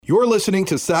You're listening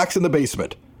to Sox in the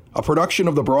Basement, a production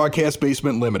of the Broadcast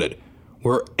Basement Limited,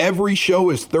 where every show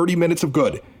is 30 minutes of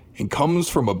good and comes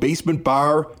from a basement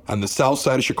bar on the south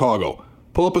side of Chicago.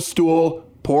 Pull up a stool,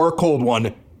 pour a cold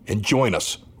one, and join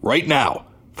us right now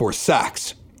for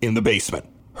Sox in the Basement.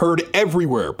 Heard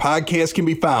everywhere podcasts can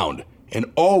be found, and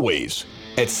always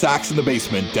at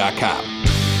soxinthebasement.com.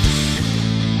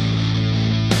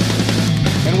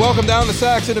 And welcome down to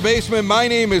Sox in the Basement. My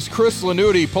name is Chris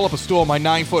Lanuti. Pull up a stool, my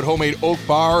 9-foot homemade oak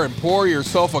bar, and pour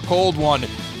yourself a cold one.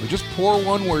 Or just pour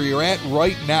one where you're at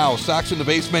right now. Sox in the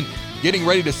Basement getting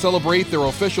ready to celebrate their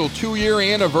official 2-year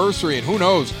anniversary. And who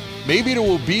knows, maybe it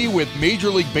will be with Major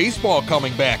League Baseball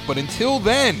coming back. But until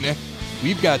then,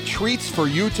 we've got treats for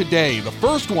you today. The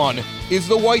first one is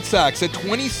the White Sox at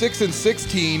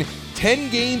 26-16, 10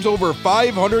 games over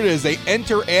 500 as they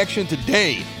enter action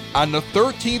today on the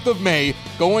 13th of May,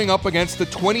 going up against the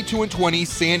 22-20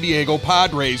 San Diego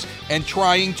Padres and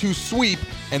trying to sweep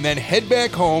and then head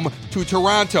back home to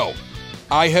Toronto.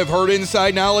 I have heard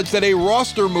inside knowledge that a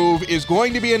roster move is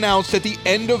going to be announced at the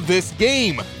end of this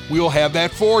game. We will have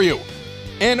that for you.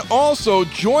 And also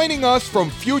joining us from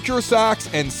Future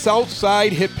Sox and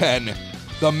Southside Hit Pen,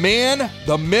 the man,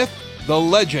 the myth, the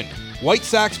legend, White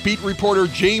Sox beat reporter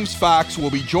James Fox will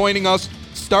be joining us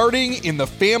starting in the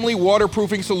Family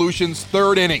Waterproofing Solutions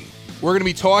third inning. We're going to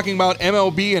be talking about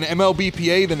MLB and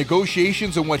MLBPA, the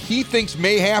negotiations and what he thinks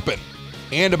may happen,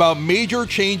 and about major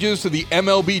changes to the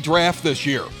MLB draft this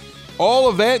year. All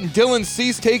of that, and Dylan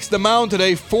Cease takes the mound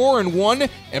today, 4-1,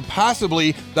 and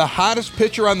possibly the hottest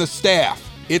pitcher on the staff.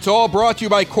 It's all brought to you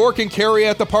by Cork and Carry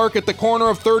at the Park at the corner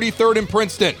of 33rd and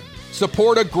Princeton.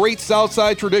 Support a great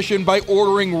Southside tradition by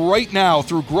ordering right now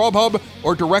through Grubhub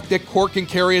or direct at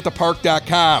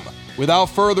corkandcarryatthepark.com. Without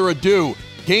further ado,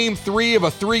 Game 3 of a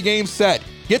 3-game set.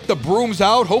 Get the brooms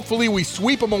out. Hopefully we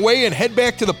sweep them away and head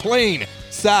back to the plane.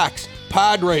 Sox,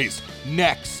 Padres,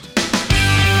 next.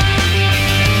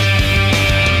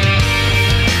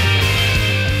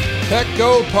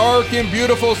 Petco Park in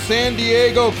beautiful San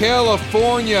Diego,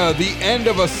 California. The end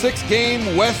of a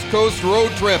 6-game West Coast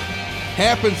road trip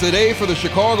happens today for the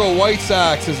Chicago White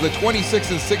Sox as the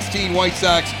 26-16 White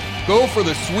Sox go for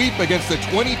the sweep against the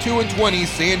 22-20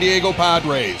 San Diego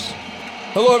Padres.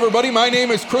 Hello everybody, my name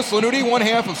is Chris Lanuti, one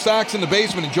half of Sox in the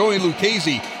Basement, and Joey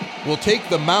Lucchese will take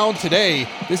the mound today.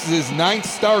 This is his 9th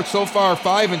start so far,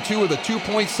 5-2 with a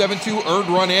 2.72 earned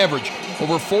run average.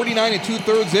 Over 49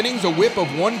 2/3 innings, a whip of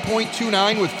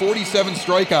 1.29 with 47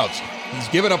 strikeouts. He's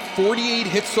given up 48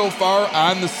 hits so far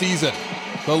on the season.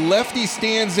 The lefty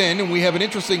stands in, and we have an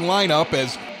interesting lineup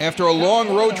as after a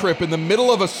long road trip in the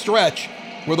middle of a stretch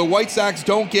where the White Sox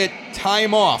don't get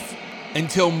time off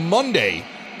until Monday,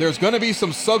 there's going to be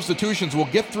some substitutions. We'll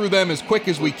get through them as quick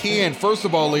as we can. First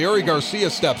of all, Leury Garcia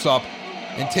steps up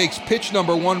and takes pitch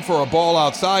number 1 for a ball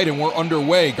outside, and we're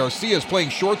underway. Garcia is playing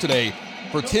short today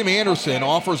for Tim Anderson,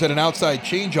 offers at an outside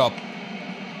changeup.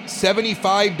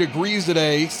 75 degrees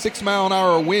today,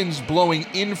 6-mile-an-hour winds blowing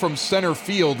in from center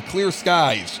field, clear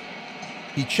skies.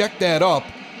 He checked that up,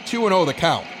 2-0 the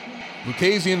count.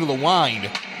 Lucchese into the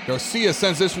wind. Garcia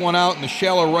sends this one out in the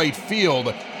shallow right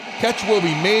field. Catch will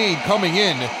be made. Coming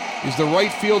in is the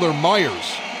right fielder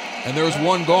Myers, and there's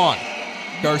one gone.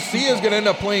 Garcia is going to end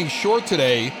up playing short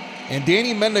today, and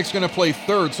Danny Mendick's going to play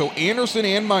third, so Anderson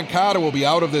and Moncada will be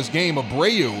out of this game.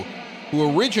 Abreu,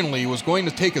 who originally was going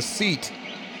to take a seat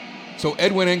so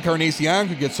Edwin Encarnacion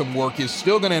could get some work, is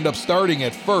still going to end up starting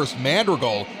at first.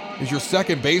 Madrigal is your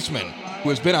second baseman, who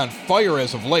has been on fire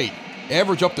as of late.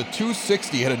 Average up to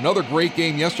 260, had another great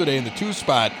game yesterday in the 2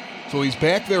 spot, so he's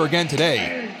back there again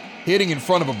today, hitting in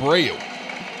front of Abreu.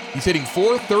 He's hitting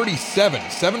 .437,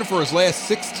 7 for his last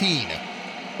 16.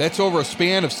 That's over a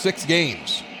span of 6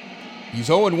 games. He's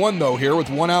 0-1 though here with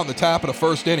 1 out in the top of the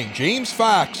first inning. James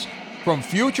Fox from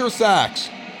Future Sox,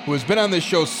 who has been on this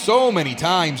show so many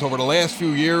times over the last few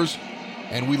years,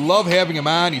 and we love having him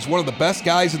on. He's one of the best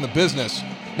guys in the business,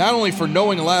 not only for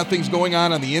knowing a lot of things going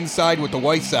on the inside with the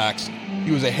White Sox.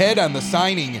 He was ahead on the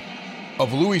signing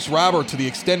of Luis Robert to the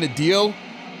extended deal.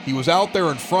 He was out there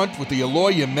in front with the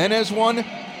Eloy Jimenez one.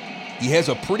 He has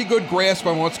a pretty good grasp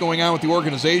on what's going on with the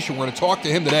organization. We're going to talk to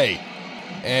him today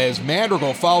as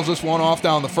Madrigal fouls this one off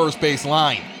down the first base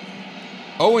line.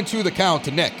 0-2 the count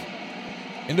to Nick.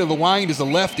 Into the wind is a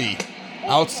lefty.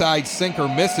 Outside sinker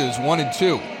misses,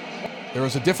 1-2. There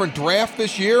was a different draft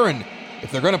this year, and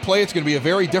if they're going to play, it's going to be a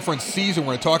very different season.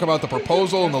 We're going to talk about the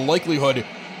proposal and the likelihood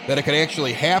that it could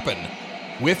actually happen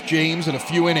with James in a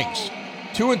few innings.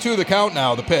 2-2 the count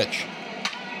now, the pitch.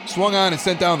 Swung on and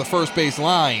sent down the first base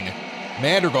line.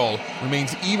 Madrigal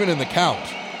remains even in the count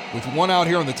with 1 out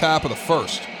here on the top of the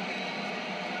first.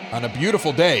 on a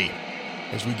beautiful day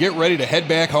as we get ready to head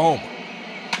back home.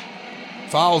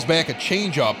 Fouls back a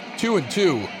changeup,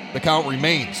 2-2. The count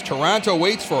remains. Toronto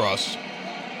waits for us,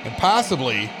 and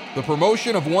possibly the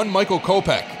promotion of one Michael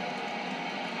Kopech.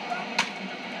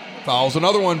 Fouls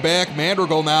another one back.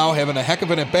 Madrigal now having a heck of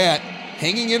an at-bat,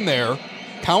 hanging in there.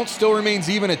 Count still remains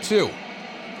even at 2.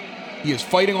 He is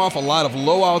fighting off a lot of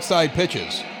low outside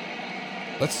pitches.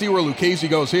 Let's see where Lucchesi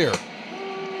goes here.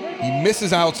 He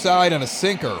misses outside on a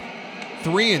sinker.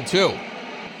 3-2.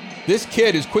 This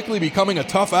kid is quickly becoming a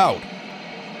tough out.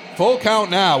 Full count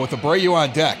now with Abreu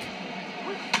on deck.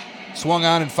 Swung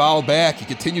on and fouled back. He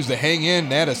continues to hang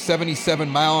in at a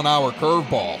 77-mile-an-hour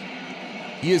curveball.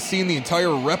 He has seen the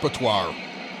entire repertoire.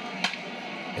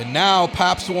 And now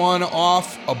pops one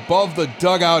off above the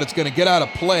dugout. It's going to get out of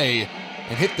play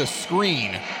and hit the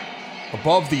screen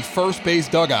above the first base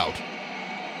dugout.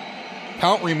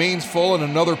 Count remains full and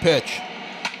another pitch.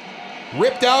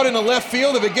 Ripped out into left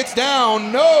field. If it gets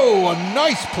down, no! A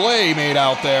nice play made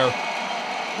out there.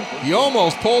 He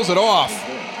almost pulls it off.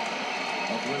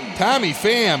 Tommy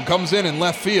Pham comes in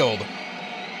left field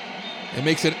and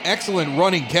makes an excellent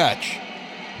running catch.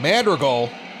 Madrigal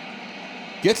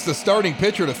gets the starting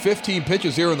pitcher to 15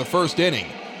 pitches here in the first inning.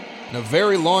 And a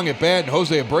very long at-bat, and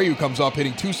Jose Abreu comes up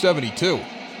hitting .272.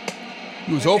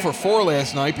 He was 0 for 4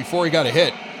 last night before he got a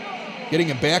hit, getting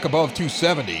him back above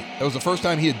 .270. That was the first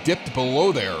time he had dipped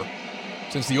below there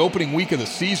since the opening week of the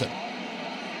season.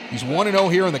 He's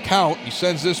 1-0 here in the count. He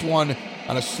sends this one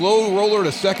on a slow roller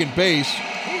to second base.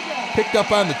 Picked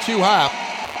up on the 2-hop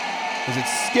as it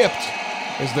skipped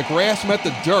as the grass met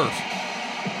the dirt.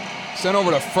 Sent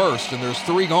over to first, and there's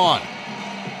 3 gone.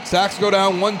 Sox go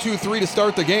down 1-2-3 to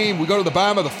start the game. We go to the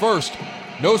bottom of the first.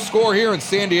 No score here in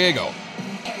San Diego.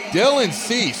 Dylan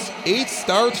Cease, 8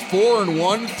 starts,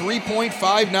 4-1,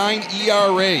 3.59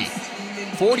 ERA.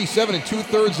 47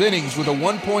 2/3 innings with a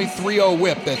 1.30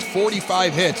 whip. That's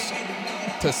 45 hits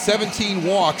to 17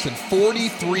 walks and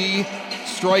 43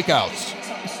 strikeouts.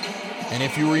 And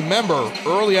if you remember,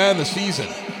 early on in the season,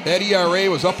 that ERA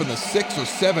was up in the 6 or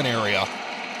 7 area.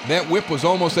 That whip was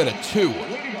almost at a 2.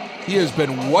 He has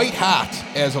been white hot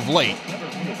as of late.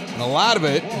 And a lot of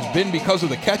it has been because of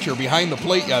the catcher behind the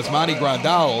plate, Yasmani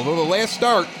Grandal. Although the last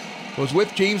start was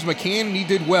with James McCann, and he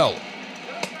did well.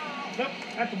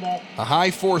 A high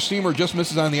 4-seamer just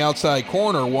misses on the outside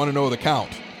corner, 1-0 the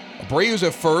count. Abreu's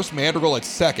at first, Madrigal at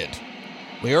second.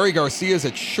 Larry Garcia's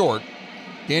at short.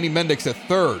 Danny Mendick's at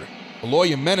third. Eloy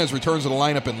Jimenez returns to the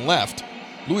lineup in left.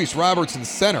 Luis Roberts in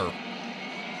center.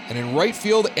 And in right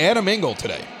field, Adam Engel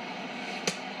today.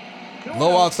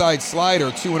 Low outside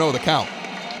slider, 2-0 the count.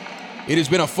 It has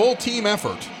been a full team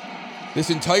effort this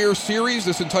entire series,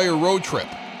 this entire road trip.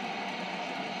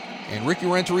 And Ricky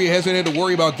Renteria hasn't had to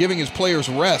worry about giving his players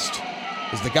rest,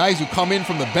 as the guys who come in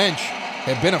from the bench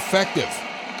have been effective.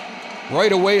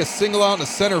 Right away, a single out in the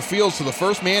center field, so the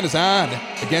first man is on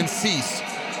against Cease.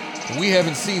 We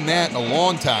haven't seen that in a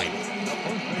long time.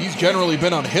 He's generally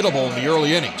been unhittable in the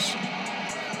early innings.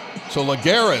 So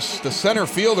Lagares, the center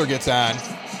fielder, gets on.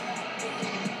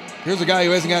 Here's a guy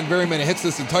who hasn't gotten very many hits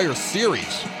this entire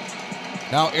series.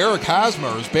 Now Eric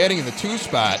Hosmer is batting in the 2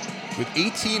 spot with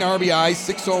 18 RBIs,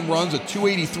 6 home runs, a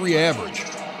 .283 average.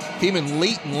 Came in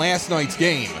late in last night's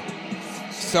game.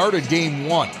 Started game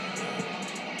 1.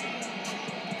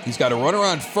 He's got a runner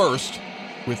on first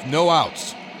with no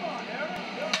outs.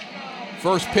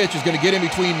 First pitch is going to get in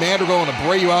between Madrigal and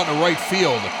Abreu out in the right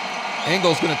field.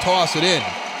 Engel's going to toss it in.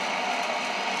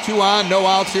 2 on, no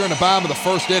outs here in the bottom of the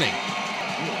first inning.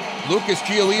 Lucas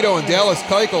Giolito and Dallas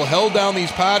Keuchel held down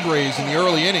these Padres in the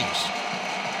early innings.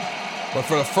 But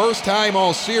for the first time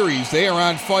all series, they are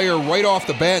on fire right off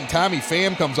the bat, and Tommy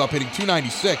Pham comes up hitting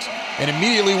 .296 and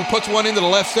immediately puts one into the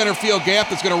left center field gap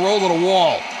that's going to roll to the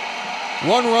wall.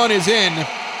 1 run is in.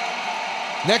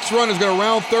 Next run is going to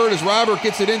round third as Robert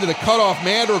gets it into the cutoff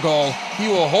Madrigal. He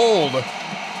will hold.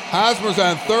 Hosmer's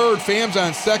on third, Pham's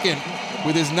on second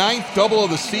with his 9th double of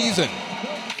the season.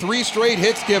 3 straight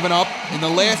hits given up in the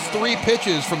last 3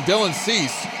 pitches from Dylan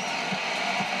Cease.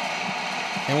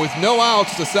 And with no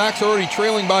outs, the Sox are already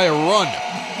trailing by a run.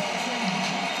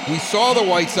 We saw the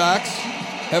White Sox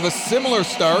have a similar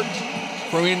start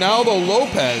from Reynaldo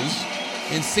Lopez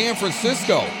in San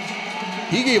Francisco.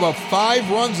 He gave up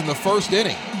 5 runs in the first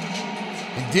inning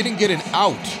and didn't get an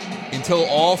out until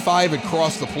all 5 had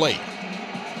crossed the plate.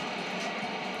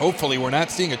 Hopefully we're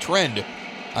not seeing a trend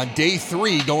on day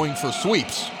 3 going for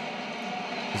sweeps.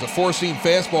 As a 4-seam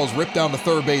fastball is ripped down the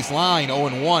third base line,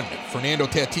 0-1. Fernando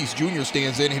Tatis Jr.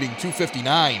 stands in, hitting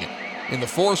 .259 in the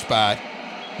 4 spot.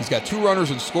 He's got 2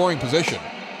 runners in scoring position.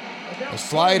 The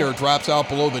slider drops out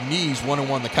below the knees,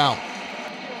 1-1 the count.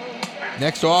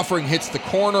 Next offering hits the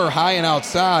corner, high and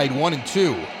outside,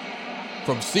 1-2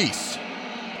 from Cease.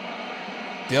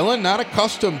 Dillon not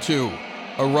accustomed to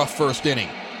a rough first inning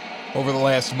over the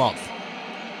last month.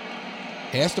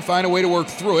 Has to find a way to work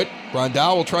through it.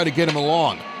 Grandal will try to get him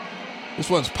along. This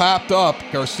one's popped up.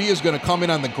 Garcia's going to come in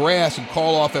on the grass and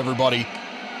call off everybody,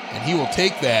 and he will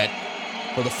take that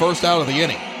for the first out of the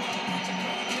inning.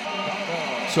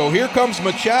 So here comes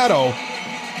Machado.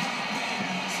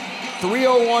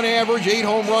 301 average, 8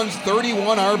 home runs,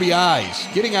 31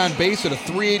 RBIs, getting on base at a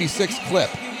 386 clip.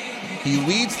 He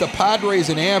leads the Padres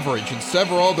in average in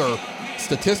several other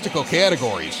statistical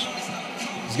categories.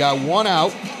 He's got 1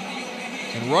 out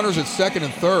and runners at second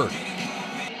and third.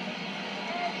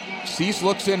 Cease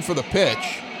looks in for the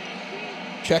pitch,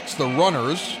 checks the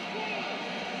runners,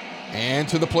 and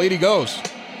to the plate he goes.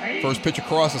 First pitch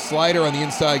across a slider on the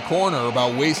inside corner,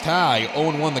 about waist high,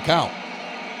 0-1 the count.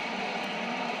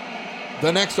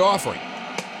 The next offering.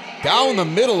 Down the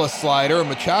middle a slider,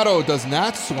 Machado does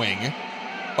not swing.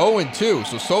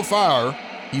 0-2, so far,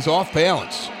 he's off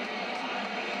balance.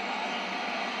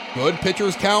 Good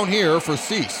pitcher's count here for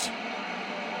Cease.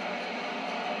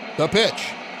 The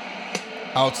pitch.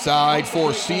 Outside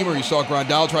four-seamer. You saw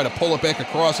Grandal try to pull it back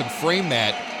across and frame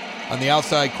that on the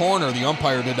outside corner. The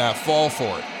umpire did not fall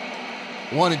for it.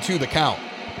 1-2 the count.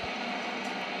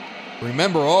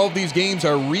 Remember, all of these games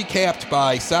are recapped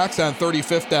by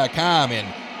SoxOn35th.com, and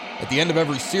at the end of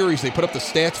every series, they put up the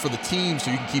stats for the team so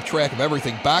you can keep track of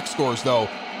everything. Box scores, though,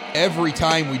 every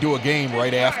time we do a game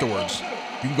right afterwards.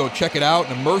 You can go check it out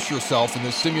and immerse yourself in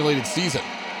this simulated season.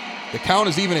 The count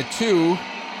is even at 2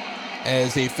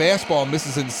 as a fastball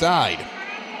misses inside.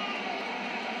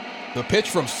 The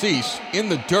pitch from Cease in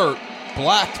the dirt,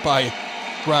 blocked by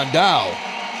Grandal.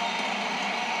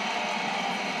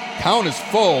 Count is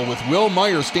full with Will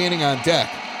Myers standing on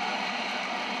deck.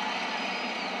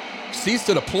 Cease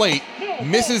to the plate,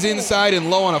 misses inside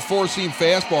and low on a four-seam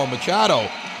fastball. Machado,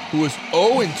 who is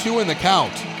 0-2 in the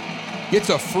count, gets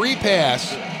a free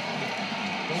pass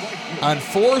on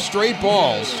 4 straight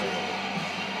balls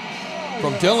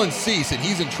from Dylan Cease, and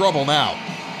he's in trouble now.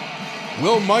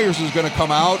 Will Myers is going to come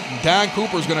out, and Don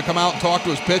Cooper is going to come out and talk to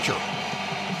his pitcher.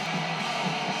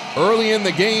 Early in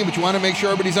the game, but you want to make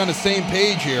sure everybody's on the same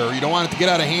page here. You don't want it to get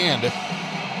out of hand.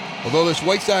 Although this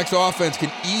White Sox offense can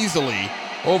easily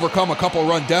overcome a couple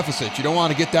run deficits, you don't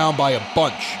want to get down by a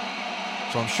bunch.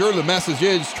 So I'm sure the message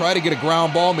is try to get a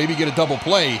ground ball, maybe get a double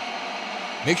play.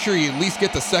 Make sure you at least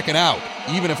get the second out,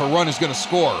 even if a run is going to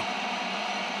score.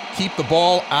 Keep the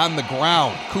ball on the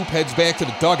ground. Coop heads back to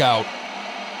the dugout.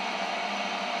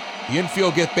 The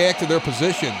infield get back to their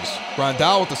positions.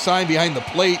 Grandal with the sign behind the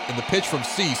plate, and the pitch from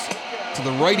Cease to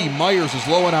the righty Myers is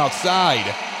low and outside.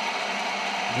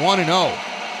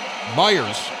 1-0.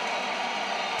 Myers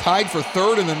tied for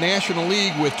third in the National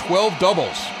League with 12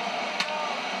 doubles.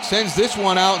 Sends this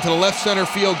one out into the left center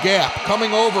field gap.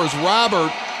 Coming over is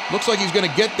Robert. Looks like he's going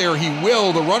to get there. He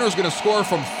will. The runner's going to score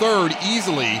from third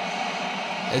easily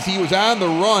as he was on the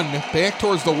run back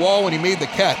towards the wall when he made the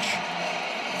catch.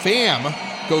 Pham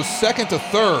goes second to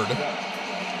third.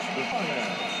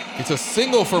 It's a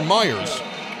single for Myers.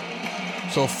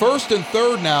 So first and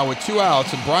third now with 2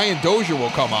 outs, and Brian Dozier will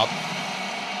come up.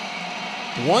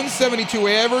 172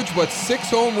 average, but 6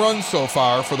 home runs so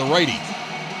far for the righty.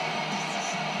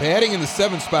 Batting in the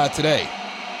 7th spot today.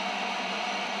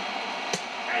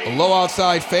 A low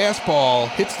outside fastball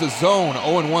hits the zone,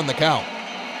 0-1 the count.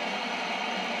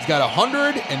 He's got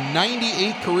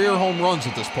 198 career home runs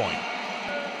at this point.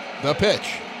 The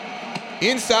pitch.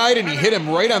 Inside, and he hit him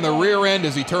right on the rear end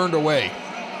as he turned away.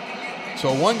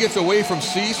 So one gets away from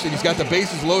Cease, and he's got the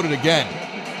bases loaded again.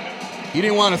 He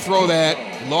didn't want to throw that,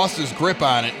 lost his grip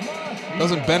on it.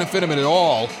 Doesn't benefit him at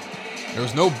all.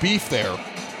 There's no beef there.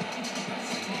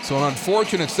 So an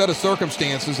unfortunate set of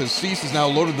circumstances as Cease has now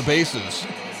loaded the bases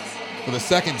for the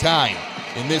second time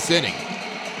in this inning.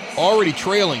 Already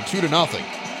trailing 2-0.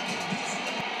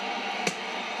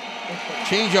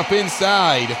 Change up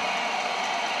inside.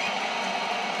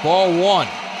 Ball 1.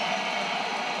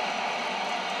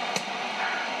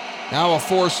 Now a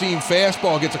four-seam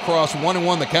fastball gets across,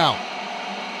 1-1 the count.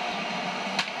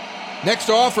 Next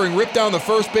offering, ripped down the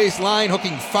first base line,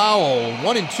 hooking foul,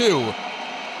 1-2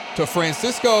 to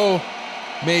Francisco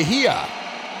Mejia,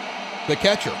 the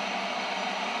catcher.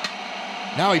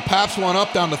 Now he pops one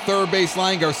up down the third base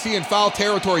line. Garcia in foul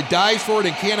territory, dives for it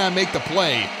and cannot make the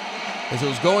play as it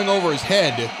was going over his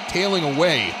head, tailing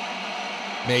away.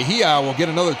 Mejia will get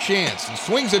another chance and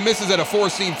swings and misses at a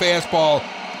four-seam fastball,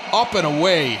 up and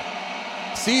away.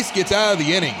 Cease gets out of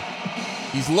the inning.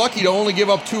 He's lucky to only give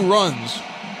up 2 runs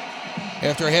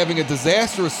after having a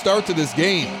disastrous start to this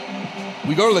game.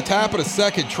 We go to the top of the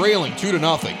second, trailing 2-0.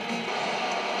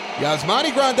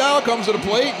 Yasmani Grandal comes to the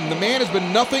plate, and the man has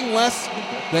been nothing less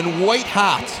than white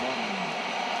hot.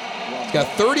 He's got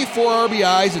 34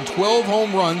 RBIs and 12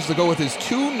 home runs to go with his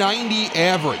 .290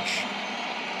 average.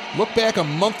 Look back a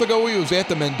month ago, he was at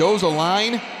the Mendoza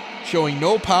line, showing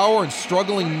no power and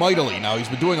struggling mightily. Now, he's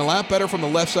been doing a lot better from the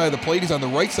left side of the plate. He's on the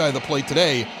right side of the plate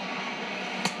today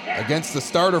against the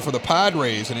starter for the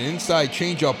Padres, and an inside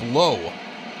changeup low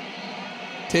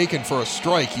taken for a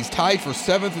strike. He's tied for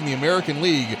 7th in the American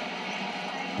League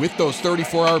with those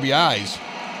 34 RBIs.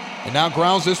 And now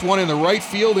grounds this one in the right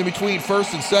field in between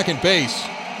first and second base.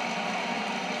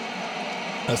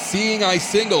 A seeing eye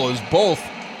single as both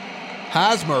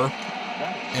Hosmer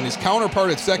and his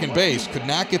counterpart at second base could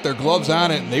not get their gloves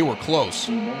on it, and they were close.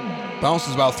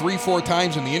 Bounces about 3-4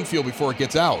 times in the infield before it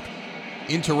gets out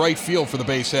into right field for the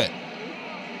base hit.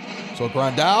 So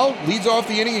Grandal leads off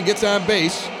the inning and gets on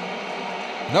base.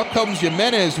 And up comes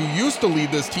Jimenez, who used to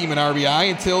lead this team in RBI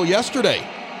until yesterday.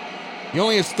 He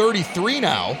only has 33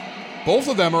 now. Both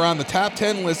of them are on the top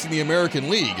 10 list in the American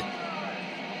League.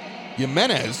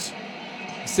 Jimenez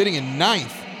sitting in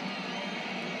 9th.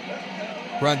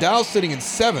 Grandal sitting in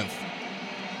 7th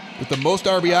with the most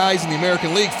RBIs in the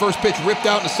American League. First pitch ripped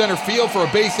out into center field for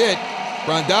a base hit.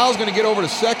 Grandal's going to get over to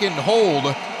second and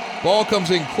hold. Ball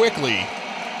comes in quickly.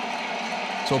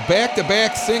 So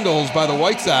back-to-back singles by the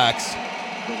White Sox.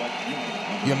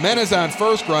 Jimenez on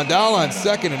first, Grandal on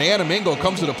second, and Adam Engel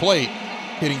comes to the plate,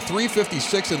 hitting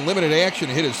 .356 in limited action.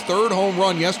 Hit his 3rd home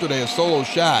run yesterday, a solo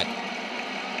shot.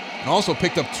 And also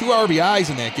picked up 2 RBIs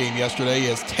in that game yesterday. He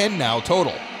has 10 now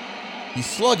total. He's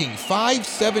slugging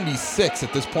 .576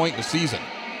 at this point in the season.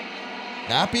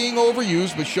 Not being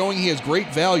overused, but showing he has great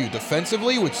value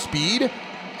defensively with speed,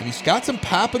 and he's got some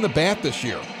pop in the bat this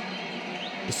year,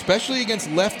 especially against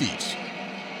lefties.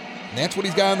 And that's what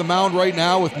he's got on the mound right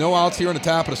now with no outs here in the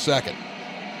top of the second.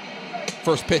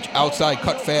 First pitch outside,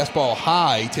 cut fastball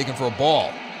high, taken for a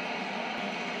ball.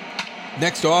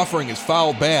 Next offering is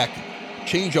fouled back,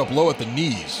 changeup low at the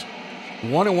knees.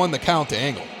 1-1 the count to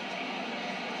Engel.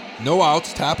 No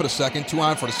outs, top of the second, 2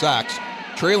 on for the Sox,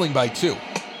 trailing by 2.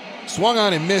 Swung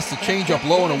on and missed, the changeup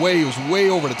low and away. He was way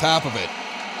over the top of it.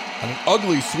 And an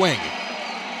ugly swing.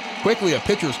 Quickly a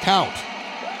pitcher's count.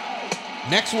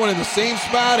 Next one in the same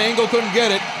spot, Engel couldn't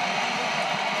get it.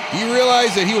 He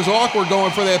realized that he was awkward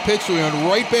going for that pitch, so he went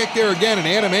right back there again, and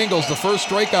Adam Engel's the first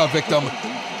strikeout victim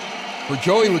for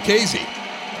Joey Lucchesi.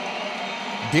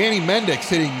 Danny Mendick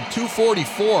hitting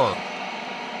 .244.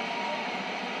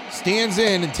 Stands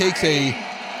in and takes a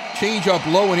changeup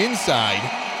low and inside.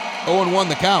 0-1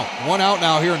 the count. 1 out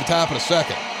now here in the top of the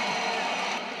second.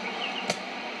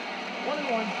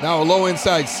 Now a low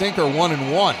inside sinker,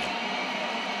 1-1.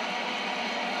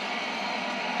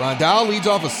 Grandal leads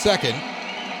off a second.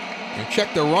 And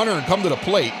check the runner and come to the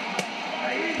plate.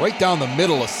 Right down the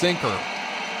middle, a sinker.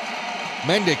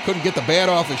 Mendick couldn't get the bat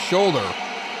off his shoulder.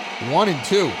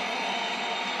 1-2.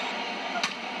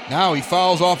 Now he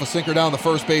fouls off a sinker down the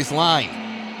first base line.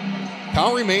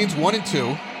 Count remains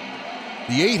 1-2.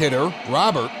 The 8-hitter,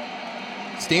 Robert,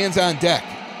 stands on deck.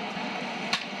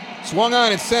 Swung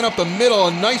on and sent up the middle.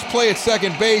 A nice play at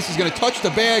second base. He's going to touch the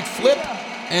bag, flip,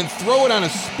 and throw it on a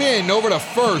spin over to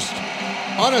first.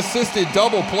 Unassisted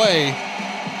double play.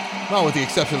 Well, with the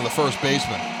exception of the first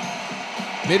baseman.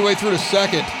 Midway through the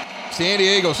second, San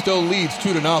Diego still leads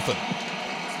 2-0.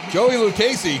 Joey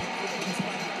Lucchesi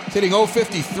hitting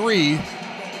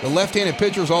 .053. The left-handed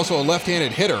pitcher is also a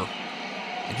left-handed hitter.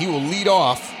 And he will lead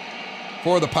off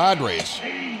for the Padres.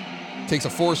 Takes a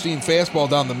 4-seam fastball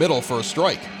down the middle for a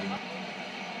strike.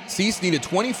 Cease needed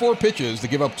 24 pitches to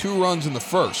give up 2 runs in the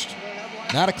first.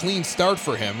 Not a clean start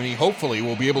for him, and he hopefully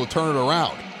will be able to turn it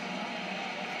around.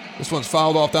 This one's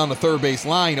fouled off down the third base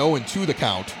line, 0-2 the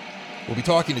count. We'll be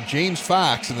talking to James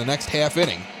Fox in the next half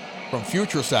inning from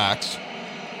Future Sox,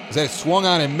 as that swung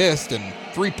on and missed, and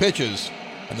 3 pitches,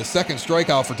 and the second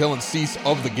strikeout for Dylan Cease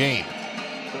of the game.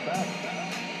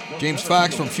 James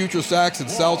Fox from Future Sox and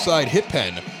Southside Hit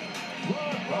Pen.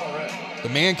 The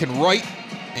man can write,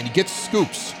 and he gets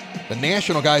scoops. The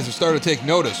national guys have started to take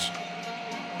notice.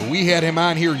 But we had him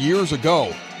on here years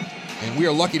ago, and we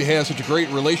are lucky to have such a great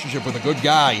relationship with a good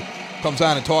guy. Comes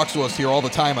on and talks to us here all the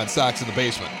time on Sox in the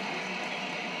Basement.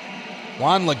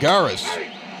 Juan Lagares,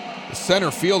 the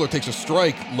center fielder, takes a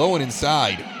strike low and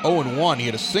inside. 0-1. He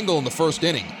had a single in the first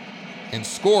inning and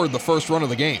scored the first run of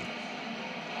the game.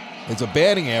 It's a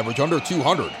batting average under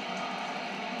 200.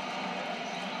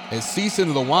 As Cease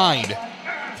into the wind,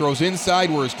 throws inside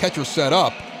where his catcher set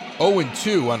up.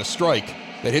 0-2 on a strike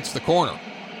that hits the corner.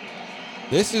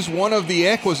 This is one of the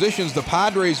acquisitions the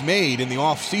Padres made in the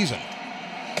offseason.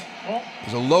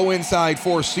 There's a low inside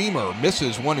four-seamer.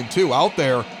 Misses 1 and 2 out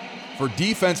there for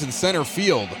defense in center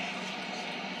field,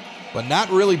 but not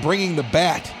really bringing the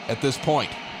bat at this point.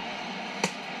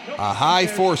 A high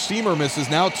four-seamer misses,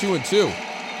 now 2 and 2.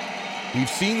 We've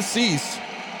seen Cease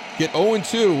get 0 and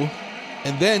 2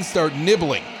 and then start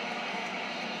nibbling.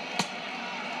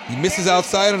 He misses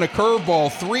outside on a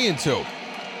curveball, 3 and 2.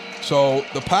 So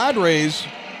the Padres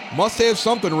must have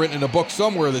something written in a book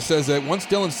somewhere that says that once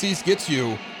Dylan Cease gets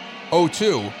you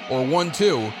 0-2 or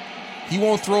 1-2, he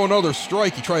won't throw another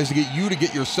strike. He tries to get you to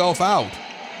get yourself out.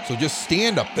 So just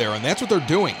stand up there, and that's what they're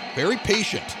doing. Very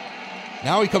patient.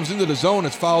 Now he comes into the zone.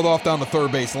 It's fouled off down the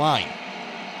third base line.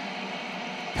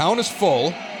 Count is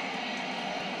full.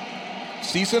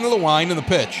 Cease into the wind and the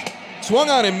pitch. Swung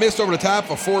on and missed over the top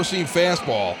of a four-seam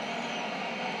fastball.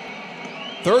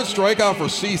 Third strikeout for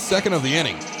Cease, second of the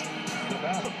inning.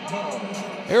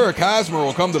 Eric Hosmer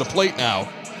will come to the plate now.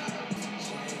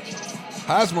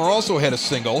 Hosmer also had a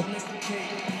single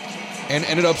and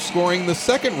ended up scoring the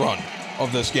second run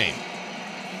of this game.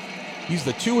 He's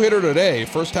the two-hitter today.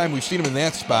 First time we've seen him in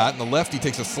that spot. And the lefty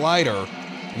takes a slider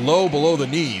low below the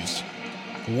knees.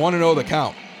 1-0 the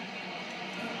count.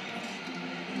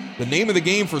 The name of the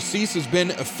game for Cease has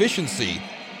been efficiency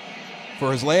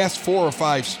for his last 4 or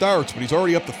 5 starts, but he's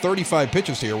already up to 35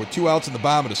 pitches here with 2 outs in the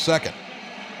bottom of the second.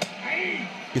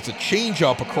 Gets a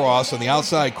changeup across on the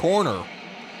outside corner.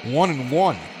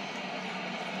 1-1.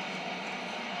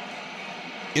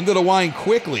 Into the wind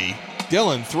quickly.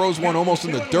 Dylan throws one almost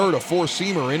in the dirt, a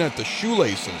four-seamer in at the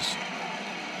shoelaces.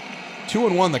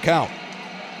 2-1 the count.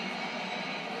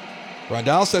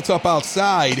 Rondell sets up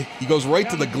outside. He goes right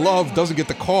to the glove, doesn't get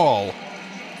the call.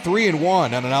 3-1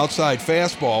 on an outside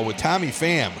fastball with Tommy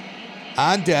Pham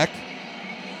on deck,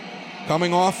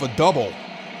 coming off a double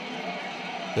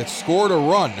that scored a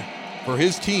run for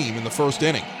his team in the first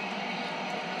inning.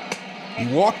 He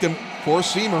walked him,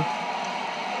 four-seamer.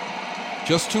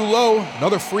 Just too low.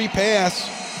 Another free pass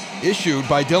issued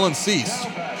by Dylan Cease.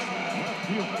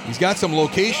 He's got some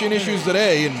location issues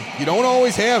today, and you don't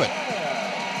always have it.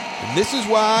 And this is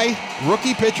why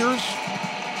rookie pitchers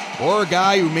or a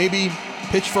guy who maybe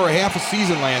pitched for a half a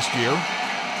season last year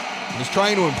and is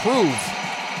trying to improve,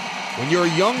 when you're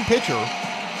a young pitcher,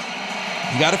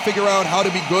 you got to figure out how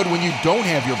to be good when you don't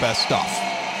have your best stuff.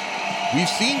 We've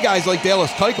seen guys like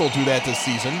Dallas Keuchel do that this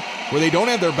season, where they don't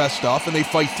have their best stuff and they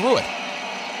fight through it.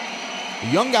 The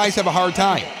young guys have a hard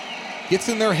time. Gets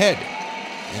in their head.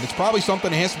 And it's probably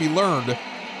something that has to be learned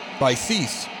by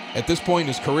Cease at this point in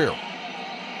his career.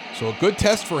 So a good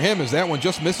test for him is that one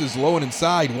just misses low and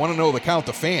inside. 1-0 the count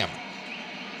to Pham.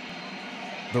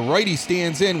 The righty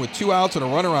stands in with 2 outs and a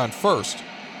runner on first,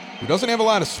 who doesn't have a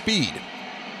lot of speed.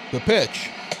 The pitch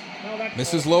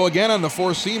misses low again on the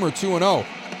four-seamer. 2-0.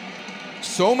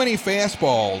 So many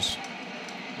fastballs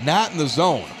not in the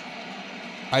zone.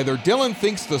 Either Dylan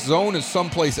thinks the zone is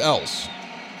someplace else,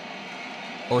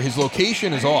 or his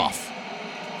location is off.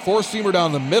 Four-seamer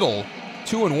down the middle.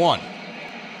 2-1.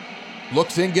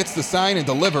 Looks in, gets the sign, and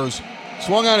delivers.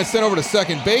 Swung on and sent over to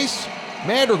second base.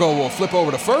 Madrigal will flip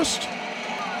over to first,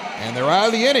 and they're out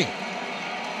of the inning.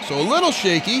 So a little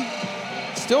shaky.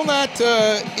 Still not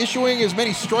issuing as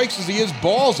many strikes as he is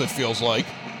balls, it feels like.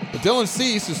 But Dylan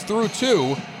Cease is through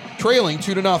 2, trailing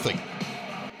 2-0.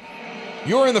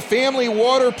 You're in the Family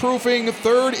Waterproofing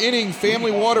third inning.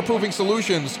 Family Waterproofing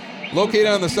Solutions, located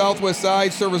on the southwest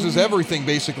side, services everything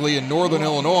basically in northern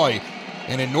Illinois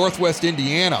and in northwest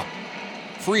Indiana.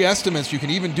 Free estimates you can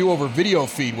even do over video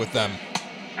feed with them.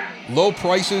 Low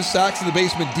prices, Sox in the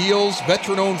Basement deals,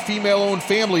 veteran-owned, female-owned,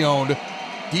 family-owned.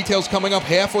 Details coming up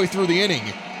halfway through the inning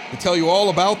to tell you all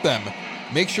about them.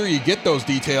 Make sure you get those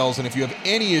details, and if you have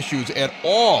any issues at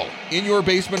all in your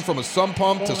basement, from a sump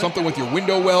pump to something with your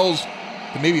window wells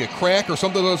to maybe a crack or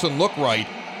something that doesn't look right,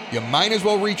 you might as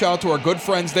well reach out to our good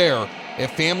friends there at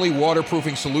Family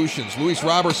Waterproofing Solutions. Luis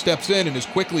Robert steps in and is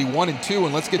quickly 1-2,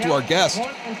 and let's get to our guest.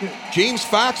 James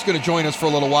Fox going to join us for a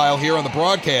little while here on the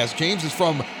broadcast. James is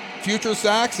from Future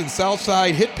Sox and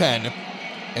Southside Hit Pen,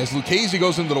 as Lucchesi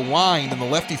goes into the wind and the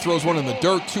lefty throws one in the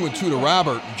dirt. 2-2 to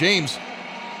Robert. And James,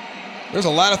 there's a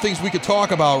lot of things we could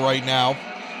talk about right now.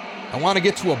 I want to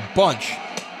get to a bunch.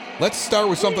 Let's start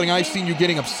with something I've seen you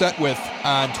getting upset with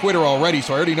on Twitter already,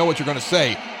 so I already know what you're going to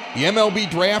say. The MLB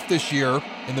draft this year,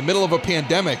 in the middle of a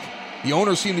pandemic, the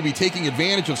owners seem to be taking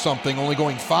advantage of something, only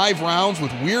going 5 rounds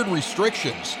with weird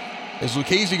restrictions. As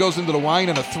Lucchesi goes into the wind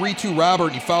on a 3-2 Robert,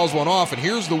 and he fouls one off. And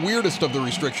here's the weirdest of the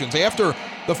restrictions. After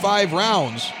the 5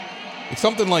 rounds, it's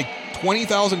something like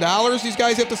 $20,000 these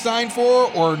guys have to sign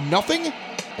for, or nothing,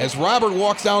 as Robert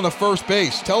walks down to first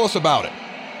base. Tell us about it.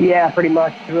 Yeah, pretty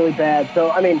much. It's really bad.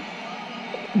 So, I mean,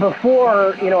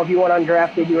 before, if you went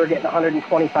undrafted, you were getting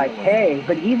 $125K.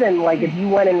 But even like if you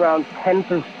went in rounds 10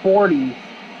 through 40,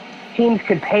 teams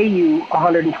could pay you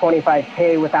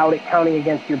 $125K without it counting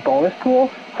against your bonus pool.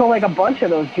 So like a bunch of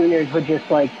those juniors would just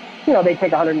like, they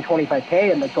take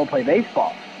 $125K and like go play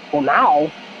baseball. Well, now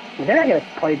they're not going to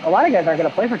play. A lot of guys aren't going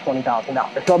to play for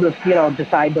 $20,000. So they'll just,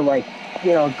 decide to like,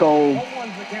 go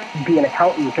be an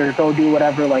accountant or go do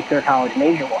whatever like their college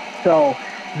major was. So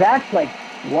that's like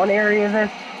one area of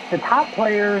this. The top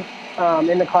players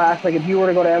in the class, like if you were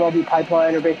to go to MLB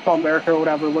Pipeline or Baseball America or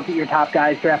whatever, look at your top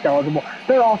guys draft eligible.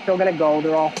 They're all still going to go.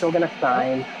 They're all still going to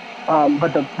sign.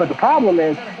 But the problem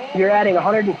is you're adding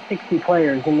 160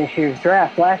 players in this year's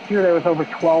draft. Last year there was over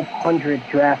 1,200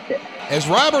 drafted. As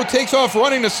Robert takes off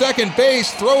running to second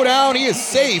base, throw down, he is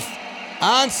safe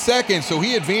on second, so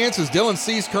he advances. Dylan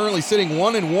Cease currently sitting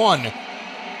 1-1.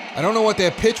 I don't know what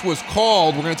that pitch was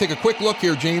called. We're going to take a quick look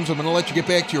here, James. I'm going to let you get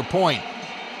back to your point.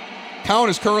 Count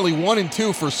is currently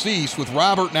 1-2 for Cease, with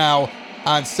Robert now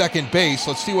on second base.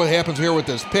 Let's see what happens here with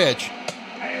this pitch.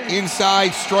 Inside,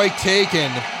 strike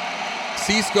taken.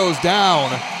 Cease goes down.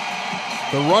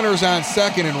 The runner's on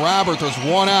second, and Robert, there's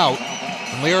one out.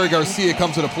 And Larry Garcia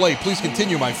comes to the plate. Please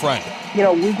continue, my friend.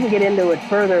 We can get into it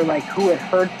further, like who it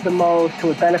hurts the most,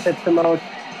 who it benefits the most.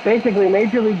 Basically,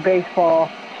 Major League Baseball,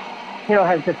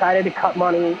 has decided to cut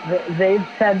money. They've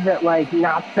said that, like,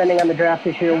 not spending on the draft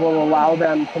this year will allow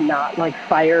them to not, like,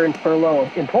 fire and furlough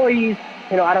employees.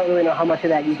 I don't really know how much of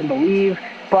that you can believe.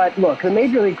 But, look, the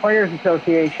Major League Players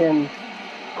Association,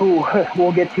 who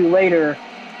we'll get to later,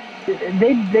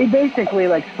 they basically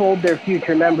like sold their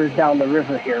future members down the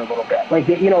river here a little bit. Like,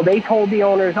 they told the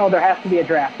owners, there has to be a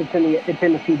draft. It's in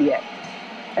the CBA.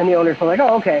 And the owners were like,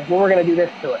 oh, okay, well, we're going to do this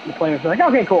to it. And the players were like,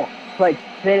 okay, cool. Like,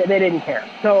 they didn't care.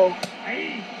 So,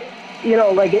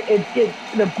 like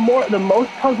the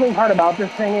most puzzling part about this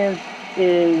thing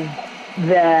is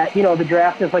that, the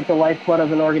draft is like the lifeblood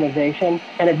of an organization.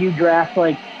 And if you draft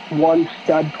like one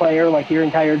stud player, like your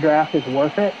entire draft is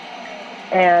worth it.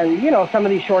 And, some of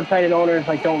these short-sighted owners,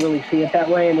 like, don't really see it that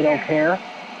way and they don't care.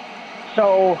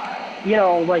 So,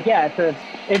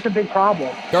 it's a big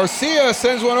problem. Garcia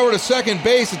sends one over to second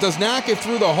base. It does not get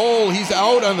through the hole. He's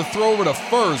out on the throw over to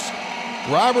first.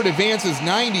 Robert advances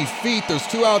 90 feet. There's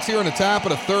two outs here in the top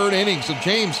of the third inning. So,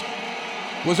 James,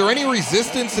 was there any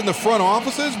resistance in the front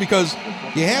offices? Because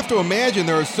you have to imagine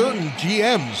there are certain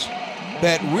GMs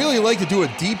that really like to do a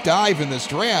deep dive in this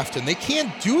draft, and they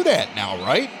can't do that now,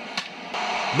 right?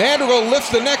 Madrigal lifts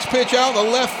the next pitch out in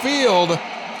the left field.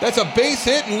 That's a base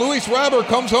hit, and Luis Robert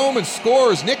comes home and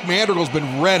scores. Nick Madrigal's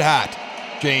been red hot,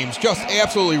 James, just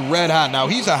absolutely red hot. Now,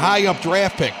 he's a high-up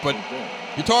draft pick, but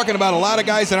you're talking about a lot of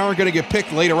guys that aren't going to get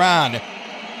picked later on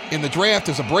in the draft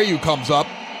as Abreu comes up,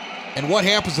 and what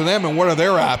happens to them and what are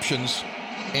their options,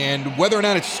 and whether or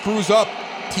not it screws up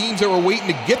teams that were waiting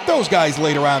to get those guys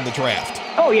later on in the draft.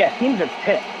 Oh, yeah, teams are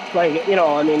pissed. Scouting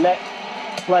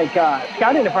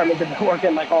departments have been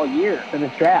working like all year for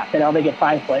this draft, and now they get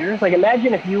 5 players. Like,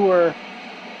 imagine if you were,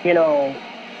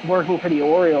 working for the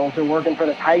Orioles or working for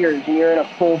the Tigers, and you're in a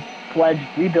full-fledged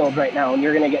rebuild right now, and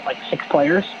you're going to get like 6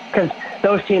 players, because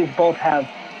those teams both have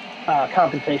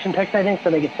compensation picks, I think, so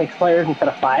they get 6 players instead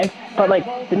of 5. But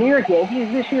like the New York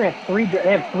Yankees this year have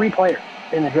 3 players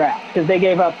in the draft because they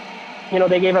gave up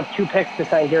 2 picks to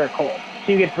sign Garrett Cole,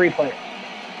 so you get 3 players.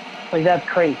 Like, that's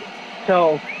crazy.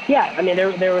 So, yeah,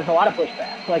 there was a lot of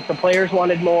pushback. Like, the players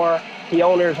wanted more, the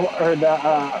owners or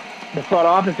the front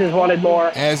offices wanted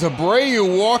more. As Abreu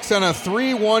walks on a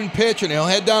 3-1 pitch, and he'll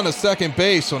head down to second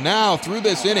base. So now, through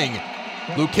this inning,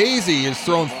 Lucchesi has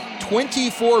thrown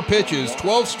 24 pitches,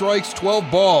 12 strikes, 12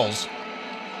 balls.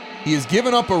 He has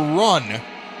given up a run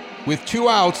with 2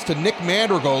 outs to Nick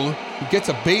Madrigal, who gets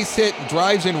a base hit and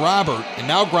drives in Robert. And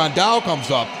now Grandal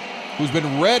comes up, who's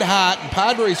been red hot, and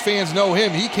Padres fans know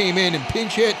him. He came in and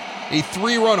pinch hit a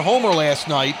 3-run homer last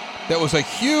night that was a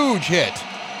huge hit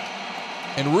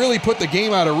and really put the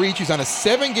game out of reach. He's on a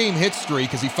 7-game hit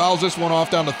streak as he fouls this one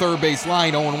off down the third base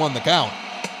line, 0-1 the count.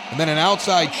 And then an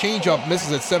outside changeup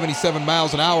misses at 77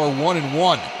 miles an hour,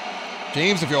 1-1.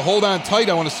 James, if you'll hold on tight,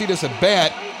 I want to see this at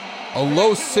bat. A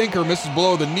low sinker misses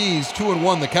below the knees,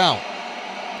 2-1 the count.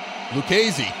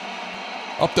 Lucchesi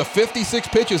up to 56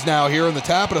 pitches now here in the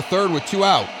top of the third with 2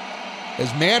 out.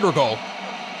 As Madrigal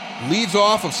leads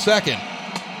off of second.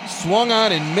 Swung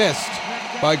on and missed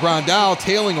by Grandal,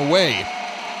 tailing away.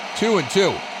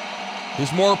 2-2.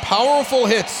 His more powerful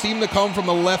hits seem to come from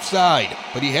the left side,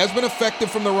 but he has been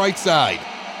effective from the right side.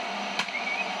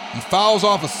 He fouls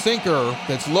off a sinker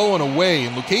that's low and away,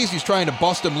 and Lucchesi's trying to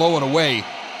bust him low and away.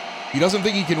 He doesn't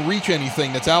think he can reach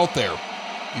anything that's out there.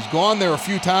 He's gone there a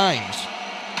few times.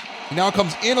 He now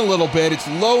comes in a little bit. It's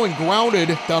low and grounded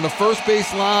down the first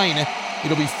base line.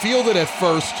 It'll be fielded at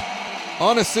first.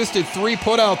 Unassisted 3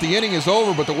 put out. The inning is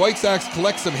over, but the White Sox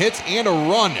collect some hits and a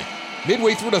run.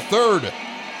 Midway through the third,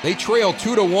 they trail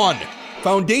 2-1.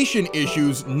 Foundation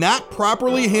issues not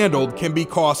properly handled can be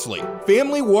costly.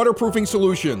 Family Waterproofing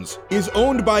Solutions is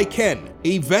owned by Ken,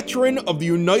 a veteran of the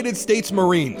United States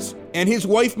Marines, and his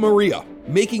wife Maria,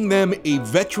 making them a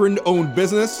veteran-owned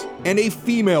business and a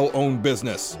female-owned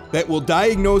business that will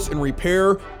diagnose and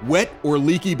repair wet or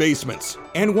leaky basements.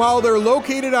 And while they're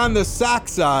located on the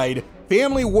Sox side,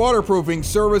 Family Waterproofing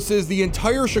services the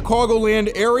entire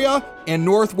Chicagoland area and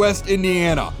Northwest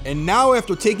Indiana. And now,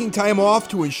 after taking time off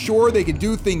to ensure they can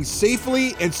do things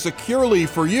safely and securely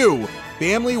for you,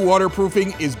 Family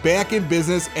Waterproofing is back in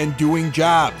business and doing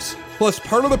jobs. Plus,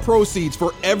 part of the proceeds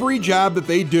for every job that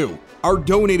they do are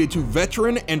donated to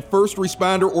veteran and first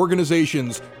responder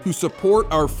organizations who support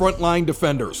our frontline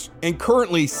defenders. And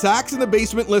currently, Sox in the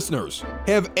Basement listeners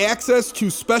have access to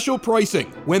special pricing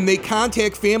when they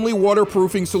contact Family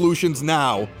Waterproofing Solutions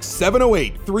now,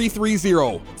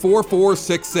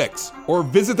 708-330-4466, or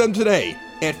visit them today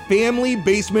at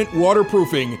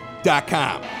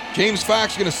FamilyBasementWaterproofing.com. James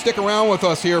Fox is going to stick around with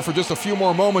us here for just a few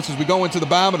more moments as we go into the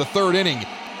bottom of the third inning.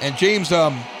 And James,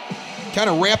 kind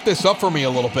of wrap this up for me a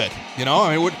little bit. You know,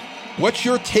 I mean, what's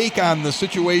your take on the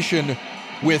situation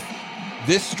with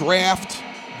this draft,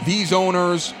 these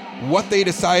owners, what they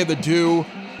decided to do,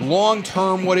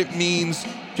 long-term, what it means?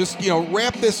 Just,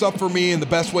 wrap this up for me in the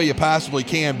best way you possibly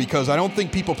can, because I don't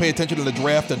think people pay attention to the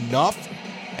draft enough.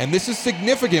 And this is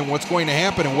significant, what's going to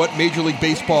happen and what Major League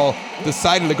Baseball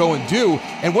decided to go and do,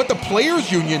 and what the Players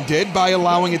Union did by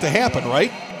allowing it to happen,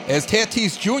 right? As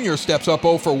Tatis Jr. steps up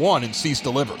 0-for-1 and Cease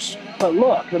delivers. But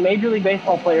look, the Major League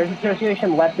Baseball Players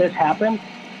Association let this happen.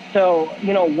 So,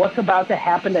 what's about to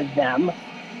happen to them?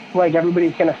 Like,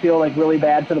 everybody's going to feel, really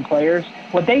bad for the players.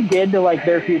 What they did to,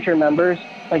 their future members,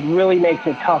 really makes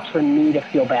it tough for me to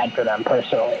feel bad for them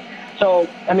personally. So,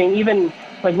 I mean, even,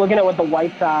 looking at what the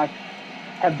White Sox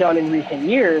have done in recent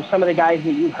years, some of the guys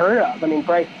that you've heard of. I mean,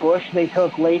 Bryce Bush, they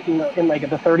took late in the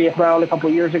 30th round a couple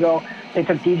of years ago. They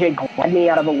took DJ Gladney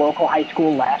out of a local high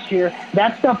school last year.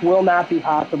 That stuff will not be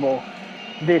possible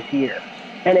this year.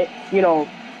 And it,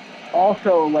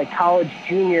 also college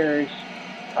juniors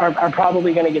are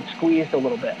probably going to get squeezed a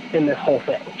little bit in this whole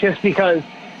thing, just because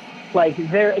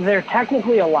they're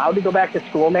technically allowed to go back to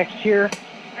school next year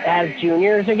as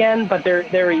juniors again, but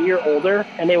they're a year older,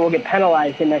 and they will get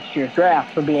penalized in next year's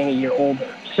draft for being a year older.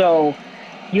 So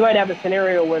you might have a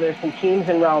scenario where there's some teams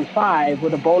in round 5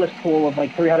 with a bonus pool of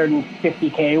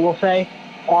 $350K, we'll say,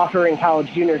 offering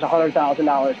college juniors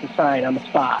 $100,000 to sign on the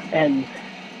spot. And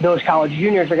those college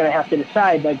juniors are going to have to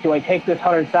decide, do I take this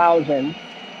 $100,000?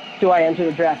 Do I enter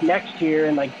the draft next year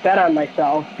and bet on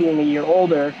myself being a year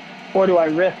older? Or do I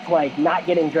risk not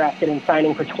getting drafted and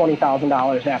signing for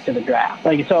 $20,000 after the draft?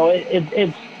 So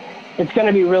it's going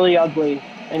to be really ugly,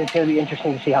 and it's going to be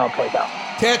interesting to see how it plays out.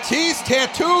 Tatis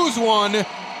tattoos one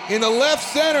in the left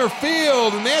center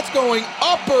field, and that's going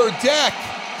upper deck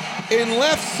in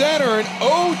left center. An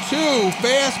 0-2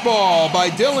 fastball by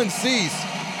Dylan Cease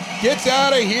gets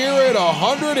out of here at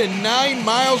 109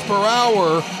 miles per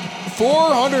hour,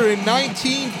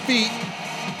 419 feet.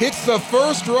 Hits the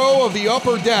first row of the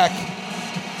upper deck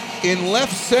in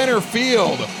left center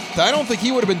field. I don't think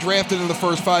he would have been drafted in the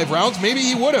first 5 rounds. Maybe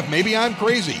he would have. Maybe I'm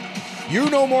crazy. You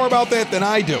know more about that than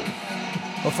I do.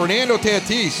 But Fernando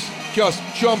Tatis just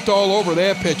jumped all over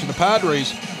that pitch, and the Padres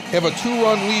have a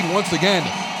 2-run lead once again,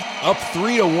 up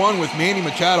 3-1 with Manny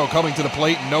Machado coming to the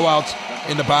plate and no outs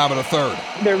in the bottom of the third.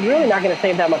 They're really not going to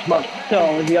save that much money.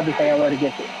 So the other thing I wanted to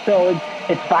get to. So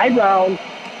it's 5 rounds.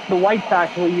 The White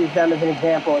Sox, will use them as an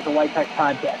example as a White Sox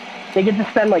podcast. They get to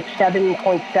spend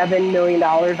 $7.7 million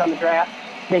on the draft.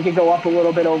 They could go up a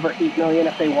little bit over $8 million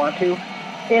if they want to.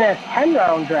 In a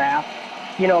 10-round draft,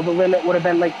 the limit would have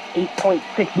been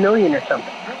 $8.6 million or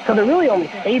something. So they're really only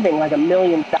saving $1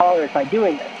 million by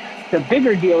doing this. The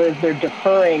bigger deal is they're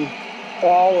deferring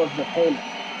all of the payments.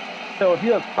 So if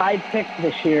you have 5 picks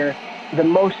this year, the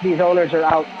most these owners are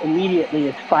out immediately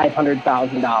is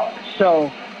 $500,000. So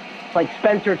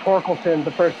Spencer Torkelson,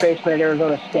 the first baseman at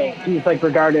Arizona State, he's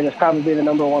regarded as probably the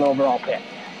number 1 overall pick.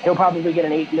 He'll probably get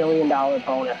an $8 million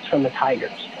bonus from the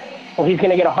Tigers. Well, he's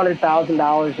going to get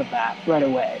 $100,000 of that right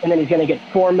away. And then he's going to get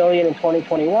 $4 million in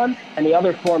 2021 and the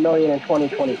other $4 million in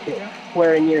 2022,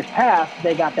 where in years past,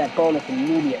 they got that bonus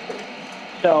immediately.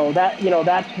 So that,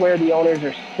 that's where the owners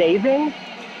are saving,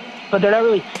 but they're not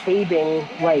really saving,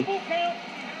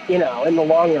 in the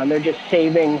long run. They're just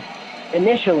saving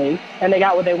initially, and they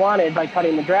got what they wanted by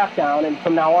cutting the draft down, and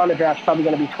from now on the draft's probably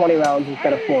going to be 20 rounds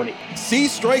instead of 40.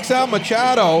 Cease strikes out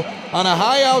Machado on a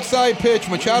high outside pitch.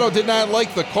 Machado did not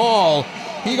like the call.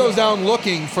 He goes down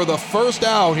looking for the first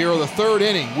out here of the third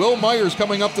inning. Will Myers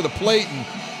coming up to the plate, and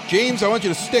James, I want you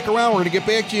to stick around. We're going to get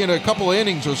back to you in a couple of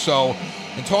innings or so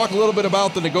and talk a little bit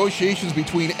about the negotiations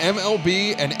between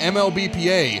MLB and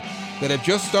MLBPA that have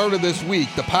just started this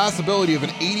week, the possibility of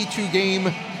an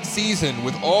 82-game season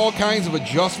with all kinds of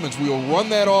adjustments. We will run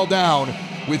that all down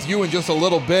with you in just a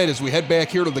little bit as we head back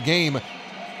here to the game.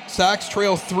 Sox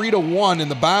trail 3-1 in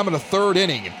the bottom of the third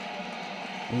inning.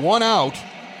 One out.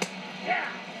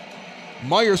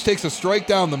 Myers takes a strike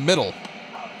down the middle,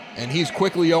 and he's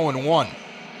quickly 0-1.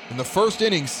 In the first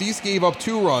inning, Cease gave up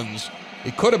 2 runs.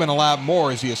 It could have been a lot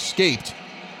more as he escaped.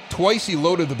 Twice he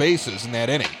loaded the bases in that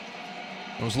inning.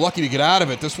 He was lucky to get out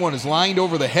of it. This one is lined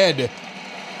over the head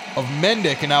of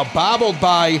Mendick and now bobbled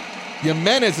by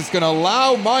Jimenez. It's going to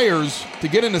allow Myers to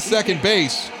get into second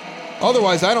base.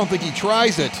 Otherwise, I don't think he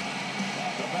tries it.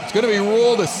 It's going to be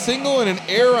ruled a single and an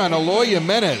error on Eloy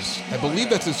Jimenez. I believe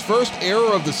that's his first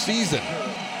error of the season.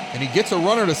 And he gets a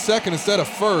runner to second instead of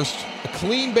first. A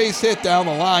clean base hit down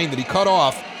the line that he cut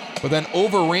off, but then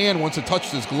overran once it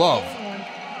touched his glove.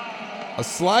 A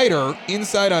slider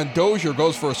inside on Dozier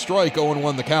goes for a strike,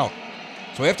 0-1 the count.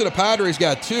 So after the Padres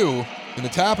got 2, in the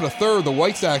top of the third, the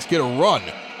White Sox get a run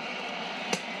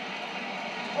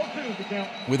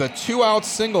with a 2-out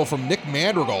single from Nick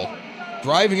Madrigal,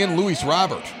 driving in Luis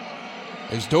Robert.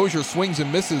 As Dozier swings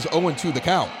and misses, 0-2 the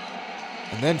count.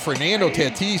 And then Fernando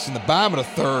Tatis in the bottom of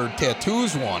the third,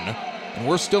 tattoos one, and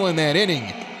we're still in that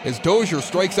inning as Dozier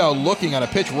strikes out looking on a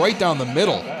pitch right down the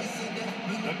middle.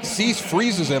 Cease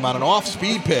freezes him on an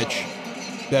off-speed pitch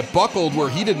that buckled where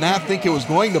he did not think it was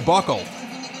going to buckle.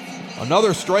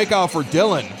 Another strikeout for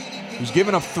Dillon, who's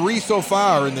given up 3 so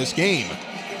far in this game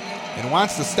and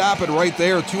wants to stop it right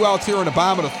there. 2 outs here in the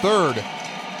bottom of the third.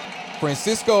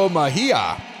 Francisco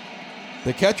Mejia,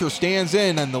 the catcher, stands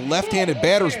in the left-handed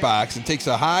batter's box and takes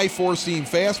a high four-seam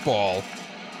fastball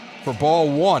for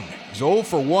ball 1. He's 0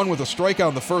 for 1 with a strikeout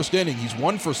in the first inning. He's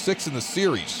 1 for 6 in the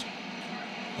series.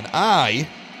 And I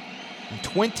am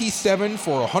 27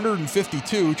 for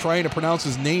 152 trying to pronounce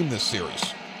his name this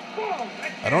series.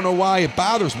 I don't know why it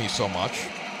bothers me so much.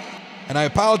 And I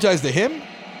apologize to him,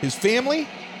 his family,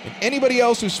 and anybody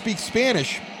else who speaks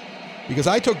Spanish, because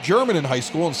I took German in high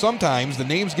school and sometimes the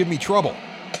names give me trouble.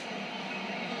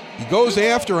 He goes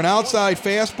after an outside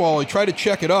fastball. He tried to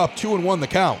check it up, 2-1 the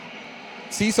count.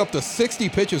 Cease up to 60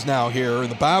 pitches now here in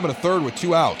the bottom of the third with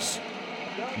 2 outs.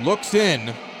 Looks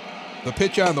in. The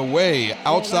pitch on the way,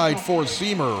 outside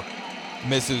four-seamer,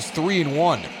 misses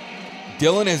 3-1.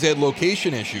 Dillon has had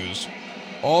location issues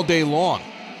all day long.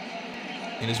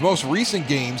 In his most recent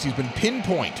games, he's been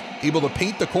pinpoint, able to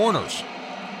paint the corners.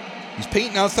 He's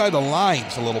painting outside the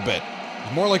lines a little bit.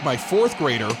 He's more like my 4th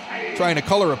grader trying to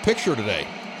color a picture today.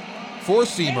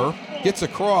 Four-seamer gets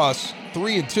across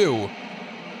 3-2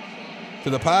 to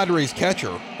the Padres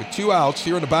catcher with 2 outs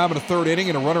here in the bottom of the third inning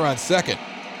and a runner on second.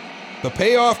 The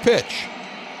payoff pitch.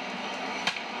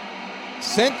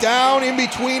 Sent down in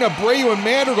between Abreu and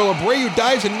Madrigal. Abreu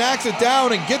dives and knocks it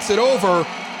down and gets it over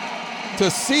to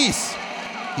Cease.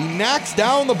 He knocks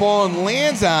down the ball and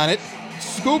lands on it,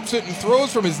 scoops it and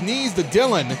throws from his knees to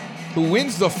Dillon, who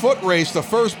wins the foot race to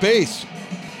first base.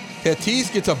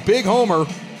 Tatis gets a big homer.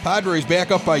 Padres back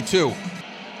up by 2.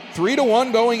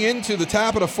 3-1 going into the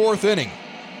top of the 4th inning.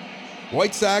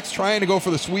 White Sox trying to go for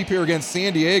the sweep here against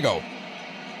San Diego.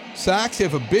 Sox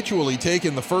have habitually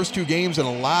taken the first 2 games in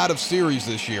a lot of series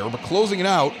this year, but closing it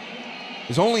out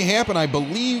has only happened, I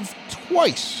believe,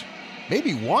 twice,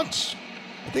 maybe once.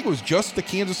 I think it was just the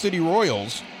Kansas City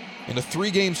Royals in a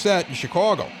 3-game set in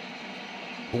Chicago.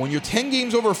 But when you're 10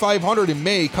 games over 500 in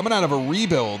May, coming out of a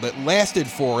rebuild that lasted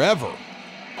forever,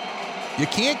 you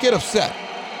can't get upset.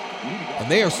 And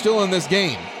they are still in this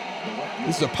game.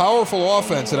 This is a powerful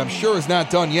offense that I'm sure is not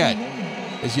done yet,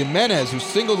 as Jimenez, who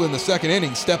singled in the second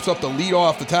inning, steps up to lead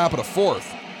off the top of the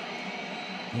 4th.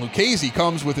 And Lucchesi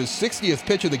comes with his 60th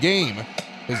pitch of the game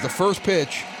as the first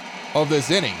pitch of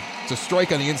this inning. It's a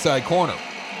strike on the inside corner.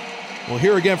 We'll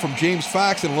hear again from James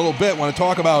Fox in a little bit. I want to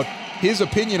talk about his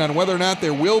opinion on whether or not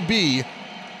there will be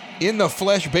in the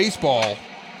flesh baseball,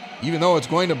 even though it's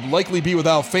going to likely be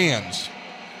without fans.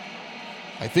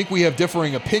 I think we have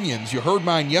differing opinions. You heard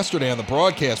mine yesterday on the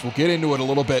broadcast. We'll get into it a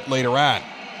little bit later on.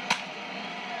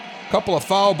 Couple of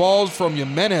foul balls from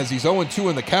Jimenez. He's 0-2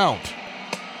 in the count.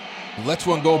 Lets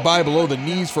one go by below the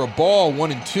knees for a ball,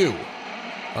 1-2.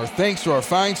 Our thanks to our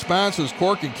fine sponsors,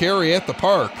 Cork and Carry at the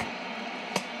Park.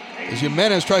 As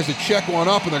Jimenez tries to check one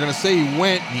up, and they're going to say he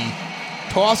went, and he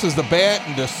tosses the bat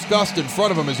in disgust in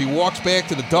front of him as he walks back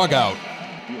to the dugout.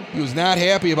 He was not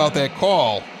happy about that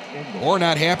call, or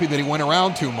not happy that he went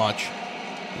around too much.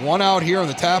 1 out here in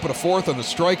the top of the fourth on the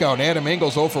strikeout, and Adam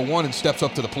Engels 0 for 1 and steps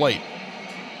up to the plate.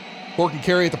 Cork and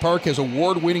Kerry at the Park has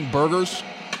award-winning burgers,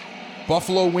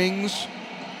 buffalo wings,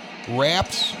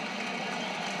 wraps,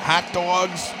 hot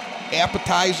dogs,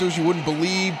 appetizers you wouldn't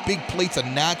believe, big plates of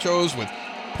nachos with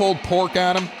pulled pork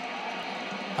on them.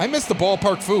 I miss the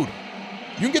ballpark food.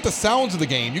 You can get the sounds of the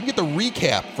game. You can get the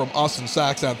recap from us and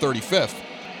Sox on 35th.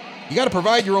 You got to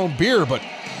provide your own beer, but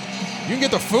you can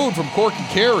get the food from Cork and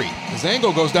Kerry. As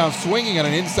Engel goes down swinging on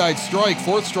an inside strike,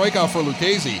 4th strikeout for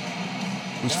Lucchesi,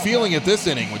 who's feeling it this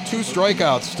inning with 2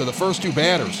 strikeouts to the first 2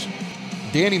 batters.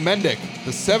 Danny Mendick,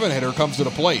 the 7-hitter, comes to the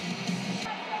plate.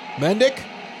 Mendick,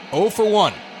 0 for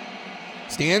 1.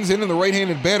 Stands in the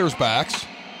right-handed batter's box.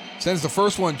 Sends the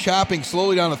first one chopping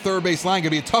slowly down the third base line. Going to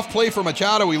be a tough play for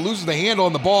Machado. He loses the handle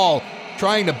on the ball,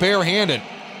 trying to barehand it.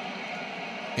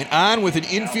 And on with an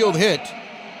infield hit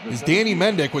is Danny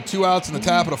Mendick with 2 outs in the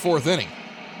top of the 4th inning.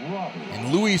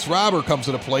 And Luis Robert comes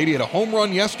to the plate. He had a home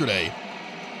run yesterday.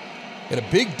 Had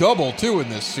a big double, too, in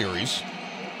this series.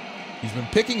 He's been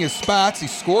picking his spots. He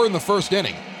scored in the 1st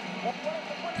inning.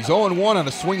 He's 0-1 on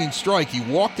a swinging strike. He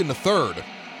walked in the 3rd.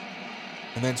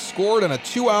 And then scored on a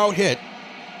 2-out hit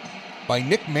by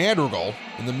Nick Madrigal.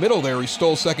 In the middle there, he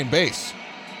stole second base.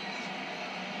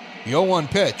 The 0-1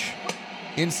 pitch.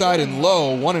 Inside and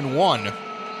low, 1-1.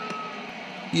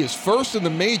 He is first in the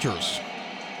majors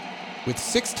with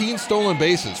 16 stolen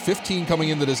bases, 15 coming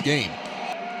into this game.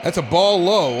 That's a ball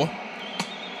low.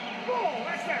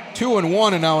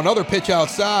 2-1, and now another pitch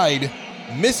outside.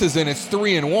 Misses, and it's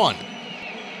 3-1.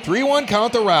 3-1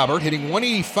 count to Robert, hitting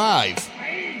 185.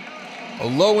 A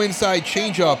low inside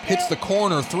changeup hits the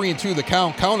corner, 3-2 the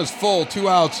count. Count is full, 2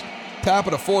 outs, top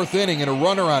of the 4th inning, and a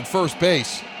runner on first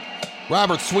base.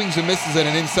 Robert swings and misses at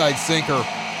an inside sinker.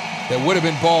 That would have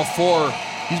been ball 4.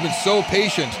 He's been so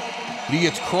patient, but he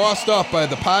gets crossed up by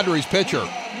the Padres pitcher.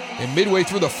 And midway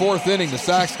through the 4th inning, the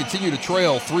Sox continue to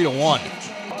trail 3-1.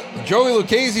 And Joey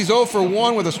Lucchesi's 0 for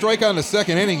 1 with a strikeout in the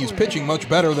 2nd inning. He's pitching much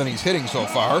better than he's hitting so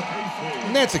far,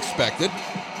 and that's expected.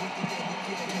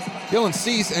 Dylan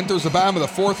Cease enters the bottom of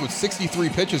the 4th with 63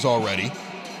 pitches already.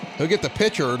 He'll get the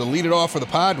pitcher to lead it off for the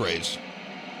Padres.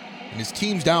 And his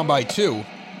team's down by 2.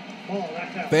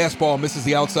 Fastball misses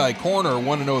the outside corner,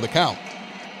 1-0 the count.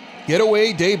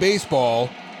 Getaway day baseball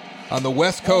on the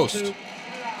West Coast.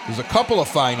 There's a couple of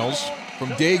finals from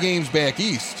day games back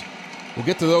east. We'll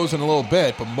get to those in a little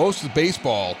bit, but most of the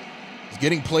baseball is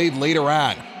getting played later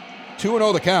on.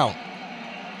 2-0 the count.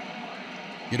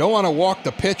 You don't want to walk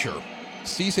the pitcher.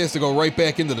 Cease has to go right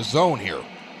back into the zone here.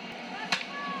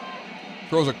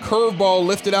 Throws a curveball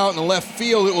lifted out in the left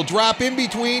field. It will drop in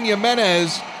between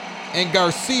Jimenez and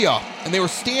Garcia, and they were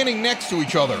standing next to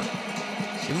each other.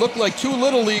 It looked like 2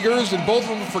 little leaguers, and both of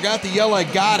them forgot to yell, "I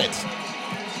got it."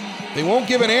 They won't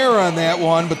give an error on that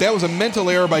one, but that was a mental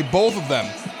error by both of them.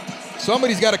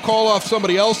 Somebody's got to call off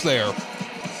somebody else there.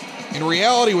 In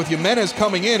reality, with Jimenez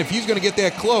coming in, if he's going to get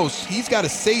that close, he's got to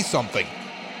say something.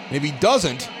 And if he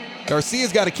doesn't,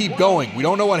 Garcia's got to keep going. We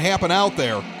don't know what happened out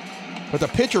there, but the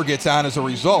pitcher gets on as a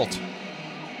result.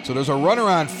 So there's a runner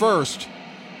on first,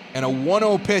 and a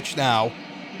 1-0 pitch now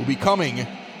will be coming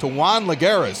to Juan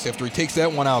Lagares after he takes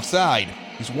that one outside.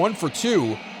 He's 1 for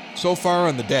 2 so far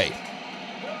on the day.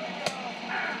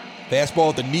 Fastball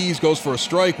at the knees goes for a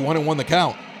strike, 1-1 the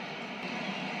count.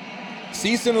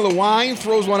 Cease into the line,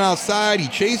 throws one outside. He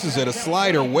chases it, a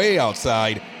slider way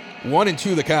outside,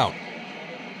 1-2 the count.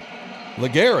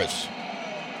 Lagares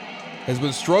has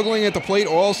been struggling at the plate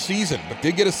all season, but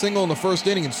did get a single in the 1st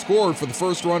inning and scored for the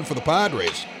first run for the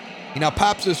Padres. He now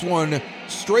pops this one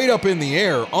straight up in the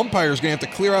air. Umpire's going to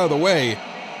have to clear out of the way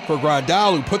for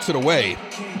Grandal, who puts it away.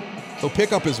 He'll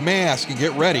pick up his mask and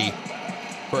get ready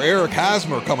for Eric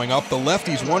Hosmer coming up. The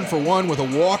lefty's 1 for 1 with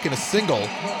a walk and a single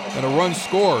and a run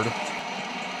scored.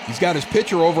 He's got his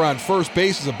pitcher over on first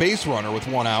base as a base runner with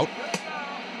 1 out.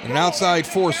 And an outside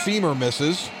 4-seamer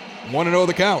misses. 1-0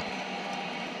 the count.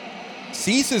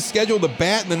 Cease is scheduled to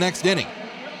bat in the next inning.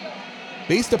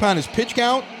 Based upon his pitch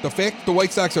count, the fact that the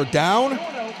White Sox are down,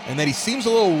 and that he seems a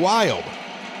little wild,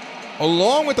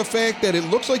 along with the fact that it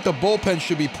looks like the bullpen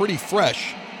should be pretty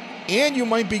fresh, and you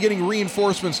might be getting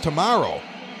reinforcements tomorrow,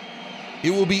 it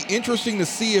will be interesting to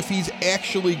see if he's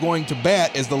actually going to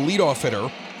bat as the leadoff hitter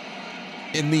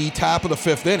in the top of the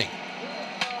 5th inning.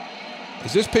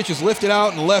 As this pitch is lifted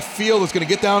out in left field, it's going to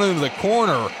get down into the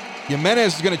corner.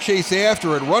 Jimenez is going to chase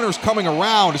after it. Runner's coming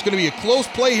around. It's going to be a close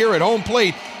play here at home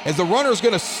plate as the runner's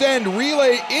going to send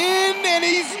relay in, and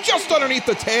he's just underneath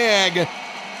the tag.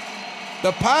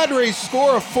 The Padres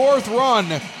score a fourth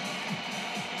run.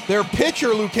 Their pitcher,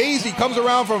 Lucchesi, comes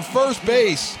around from first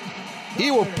base.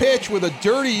 He will pitch with a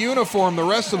dirty uniform the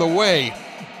rest of the way.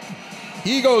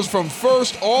 He goes from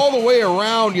first all the way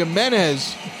around.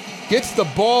 Jimenez gets the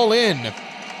ball in.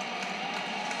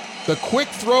 The quick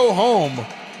throw home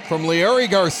from Leury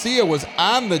Garcia was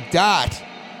on the dot,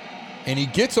 and he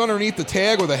gets underneath the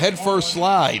tag with a head-first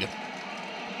slide.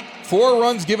 4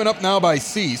 runs given up now by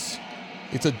Cease.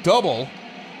 It's a double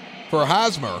for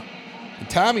Hosmer. And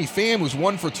Tommy Pham, who's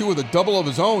 1 for 2 with a double of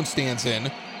his own, stands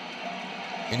in,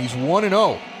 and he's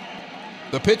 1-0.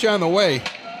 The pitch on the way.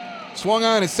 Swung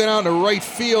on and sent out into right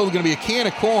field. Going to be a can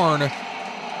of corn.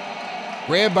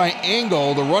 Grabbed by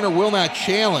Engel. The runner will not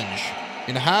challenge.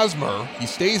 In Hosmer, he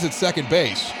stays at second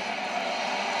base.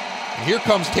 And here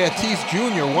comes Tatis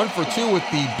Jr., 1 for 2 with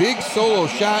the big solo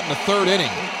shot in the third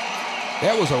inning.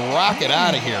 That was a rocket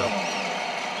out of here.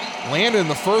 Landed in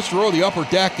the first row of the upper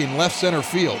deck in left center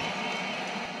field.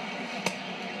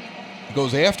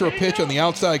 Goes after a pitch on the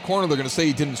outside corner. They're going to say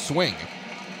he didn't swing.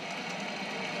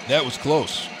 That was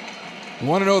close.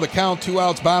 1-0 the count, 2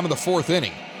 outs, bottom of the fourth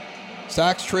inning.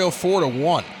 Sox trail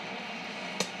 4-1.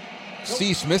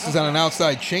 Cease misses on an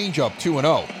outside changeup,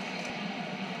 2-0.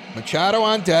 Machado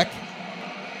on deck.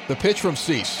 The pitch from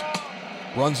Cease.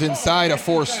 Runs inside a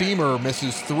four-seamer,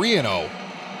 misses 3-0.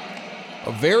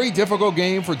 A very difficult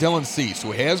game for Dylan Cease,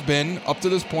 who has been, up to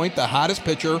this point, the hottest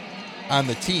pitcher on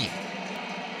the team,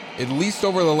 at least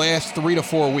over the last 3 to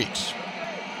 4 weeks.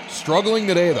 Struggling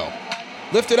today, though.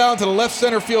 Lifted out into the left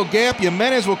center field gap.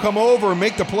 Jimenez will come over and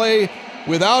make the play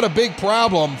without a big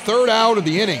problem. Third out of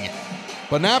the inning.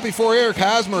 But not before Eric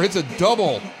Hosmer hits a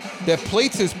double that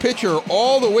plates his pitcher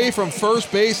all the way from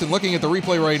first base. And looking at the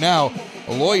replay right now,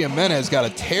 Eloy Jimenez got a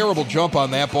terrible jump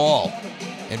on that ball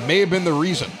and may have been the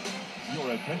reason.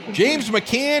 James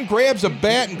McCann grabs a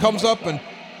bat and comes up and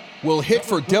will hit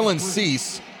for Dylan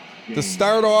Cease to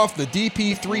start off the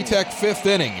DP3 Tech fifth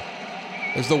inning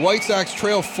as the White Sox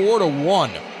trail 4-1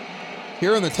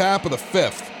 here in the top of the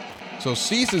fifth. So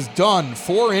Cease is done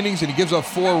 4 innings and he gives up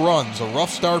 4 runs. A rough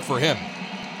start for him,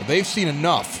 but they've seen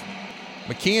enough.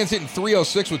 McCann's hitting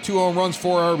 .306 with 2 home runs,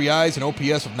 4 RBIs, and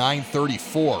OPS of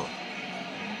 .934.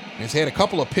 And has had a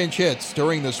couple of pinch hits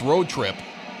during this road trip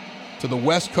to the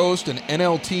West Coast and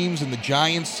NL teams in the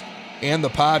Giants and the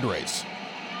Padres.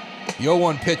 The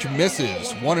 0-1 pitch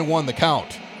misses, 1-1 the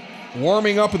count.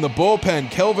 Warming up in the bullpen,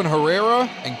 Kelvin Herrera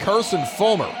and Carson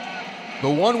Fulmer. The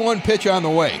 1-1 pitch on the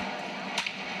way.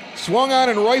 Swung on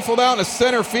and rifled out into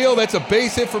center field. That's a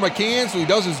base hit for McCann, so he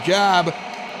does his job.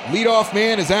 Leadoff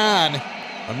man is on.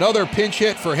 Another pinch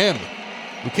hit for him.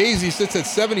 Lucchesi sits at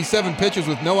 77 pitches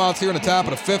with no outs here in the top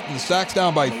of the fifth, and the Sox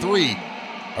down by 3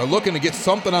 are looking to get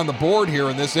something on the board here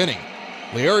in this inning.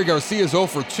 Leury Garcia is 0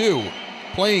 for 2,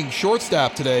 playing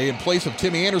shortstop today in place of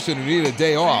Tim Anderson, who needed a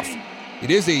day off.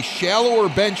 It is a shallower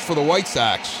bench for the White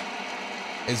Sox,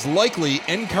 as likely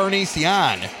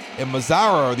Encarnacion and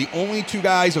Mazara are the only 2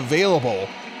 guys available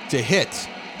to hit.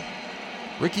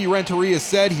 Ricky Renteria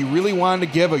said he really wanted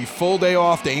to give a full day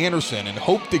off to Anderson and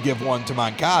hoped to give one to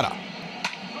Moncada.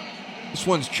 This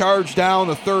one's charged down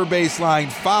the third baseline,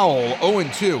 foul,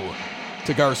 0-2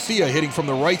 to Garcia, hitting from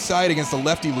the right side against the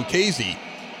lefty Lucchesi,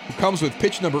 who comes with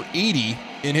pitch number 80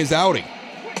 in his outing.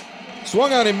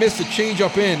 Swung on and missed a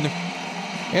changeup in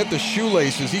at the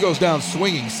shoelaces. He goes down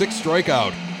swinging, 6th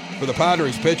strikeout for the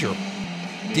Padres pitcher.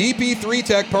 DP3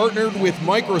 Tech partnered with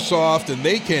Microsoft, and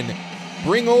they can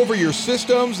bring over your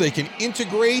systems. They can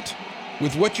integrate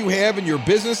with what you have in your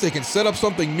business. They can set up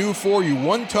something new for you.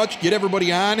 One touch, get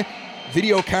everybody on.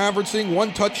 Video conferencing,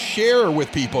 one touch, share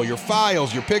with people your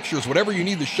files, your pictures, whatever you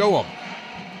need to show them.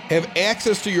 Have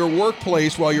access to your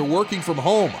workplace while you're working from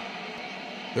home.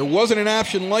 There wasn't an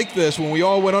option like this when we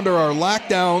all went under our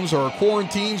lockdowns or our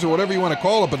quarantines or whatever you want to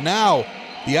call it, but now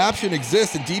the option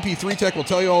exists, and DP3 Tech will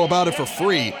tell you all about it for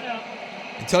free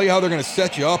and tell you how they're going to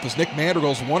set you up as Nick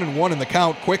Madrigal's 1-1 in the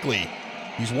count quickly.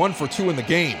 He's 1 for 2 in the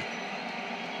game.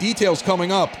 Details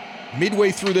coming up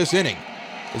midway through this inning.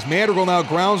 As Madrigal now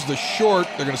grounds the short,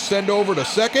 they're going to send over to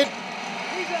second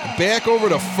and back over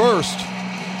to first.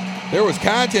 There was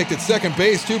contact at second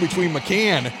base, too, between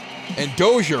McCann and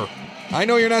Dozier. I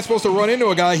know you're not supposed to run into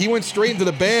a guy. He went straight into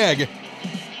the bag.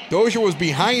 Dozier was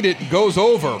behind it and goes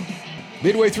over.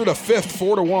 Midway through the fifth,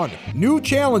 4-1. New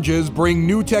challenges bring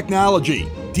new technology.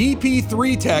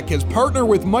 DP3 Tech has partnered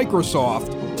with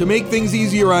Microsoft to make things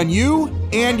easier on you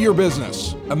and your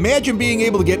business. Imagine being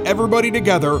able to get everybody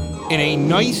together in a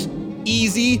nice,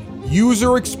 easy,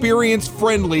 user experience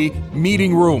friendly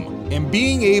meeting room and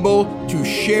being able to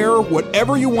share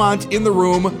whatever you want in the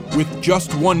room with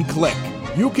just one click.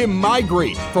 You can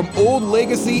migrate from old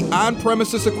legacy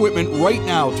on-premises equipment right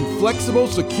now to flexible,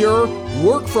 secure,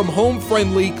 work-from-home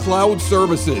friendly cloud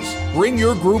services. Bring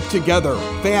your group together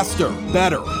faster,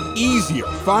 better, easier.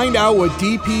 Find out what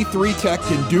DP3 Tech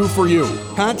can do for you.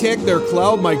 Contact their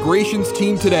cloud migrations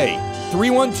team today.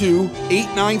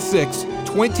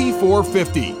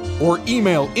 312-896-2450 or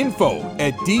email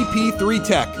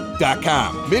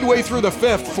info@dp3tech.com. Midway through the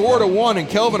fifth, 4-1, and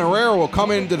Kelvin Herrera will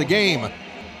come into the game.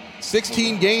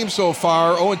 16 games so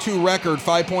far, 0-2 record,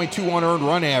 5.21 earned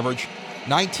run average,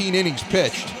 19 innings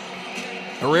pitched.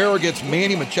 Herrera gets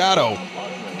Manny Machado,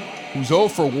 who's 0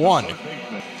 for 1.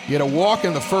 He had a walk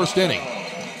in the first inning.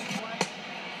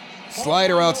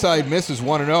 Slider outside misses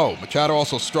 1-0. Machado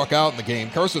also struck out in the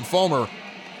game. Carson Fulmer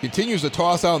continues to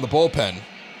toss out in the bullpen,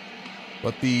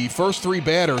 but the first three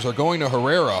batters are going to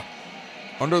Herrera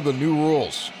under the new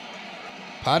rules.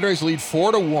 Padres lead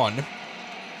 4-1.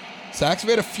 Sox have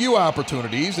had a few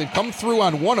opportunities. They've come through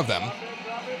on one of them.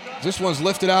 This one's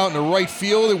lifted out into right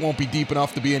field. It won't be deep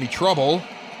enough to be any trouble.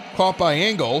 Caught by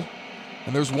Engel.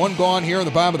 And there's one gone here in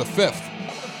the bottom of the fifth.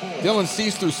 Dylan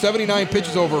Cease threw 79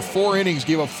 pitches over 4 innings,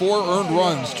 gave up 4 earned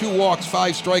runs, 2 walks,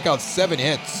 5 strikeouts, 7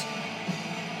 hits.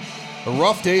 A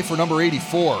rough day for number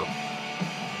 84,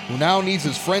 who now needs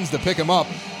his friends to pick him up.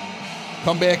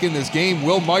 Come back in this game.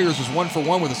 Will Myers is 1 for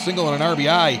 1 with a single and an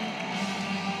RBI.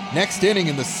 Next inning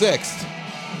in the 6th,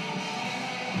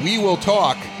 we will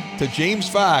talk to James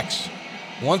Fox.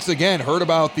 Once again, heard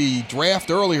about the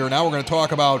draft earlier. Now we're going to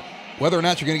talk about whether or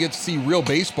not you're going to get to see real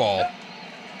baseball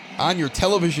on your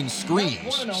television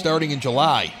screens starting in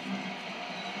July.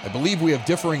 I believe we have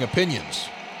differing opinions,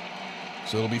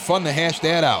 so it'll be fun to hash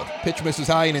that out. Pitch misses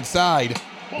high and inside.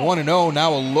 1-0.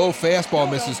 Now a low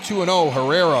fastball misses. 2-0.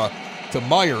 Herrera to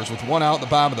Myers with 1 out in the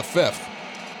bottom of the 5th.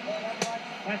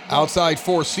 Outside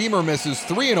four-seamer misses.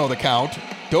 3-0 the count.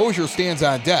 Dozier stands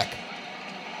on deck.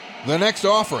 The next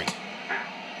offering.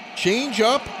 Change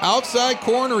up, outside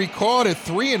corner. He caught it.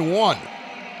 3-1.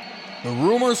 The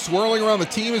rumors swirling around the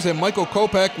team is that Michael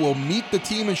Kopech will meet the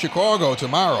team in Chicago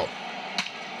tomorrow.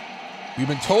 We've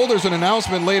been told there's an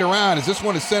announcement later on as this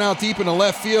one is sent out deep into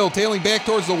left field, tailing back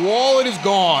towards the wall. It is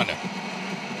gone.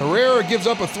 Herrera gives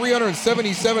up a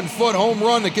 377-foot home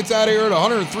run that gets out of here at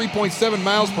 103.7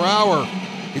 miles per hour.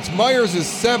 It's Myers'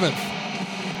 7th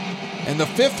and the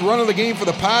 5th run of the game for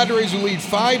the Padres, who lead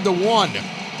 5-1.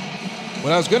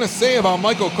 What I was going to say about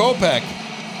Michael Kopech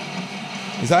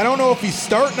is I don't know if he's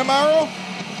starting tomorrow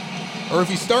or if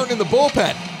he's starting in the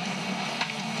bullpen.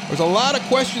 There's a lot of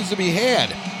questions to be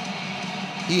had.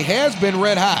 He has been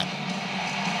red hot.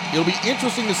 It'll be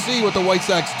interesting to see what the White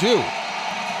Sox do.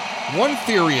 One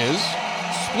theory is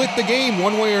split the game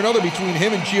one way or another between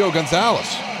him and Gio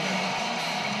Gonzalez.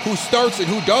 Who starts and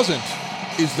who doesn't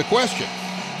is the question.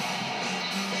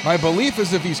 My belief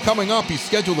is if he's coming up, he's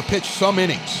scheduled to pitch some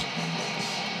innings.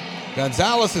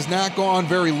 Gonzalez has not gone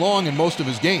very long in most of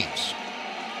his games.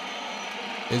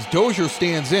 As Dozier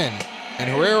stands in,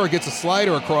 and Herrera gets a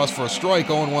slider across for a strike,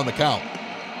 0-1 the count.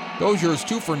 Dozier is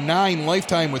 2 for 9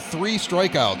 lifetime with 3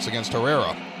 strikeouts against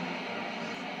Herrera,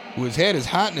 who has had his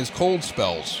hot and his cold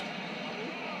spells.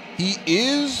 He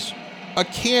is a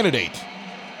candidate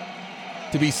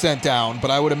to be sent down, but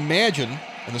I would imagine,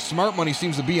 and the smart money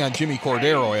seems to be on Jimmy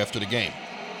Cordero after the game.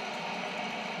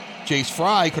 Jace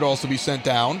Fry could also be sent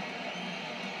down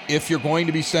if you're going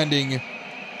to be sending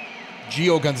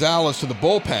Gio Gonzalez to the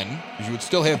bullpen, because you would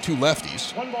still have 2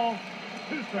 lefties.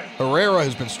 Herrera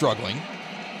has been struggling.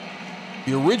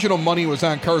 The original money was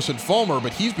on Carson Fulmer,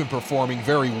 but he's been performing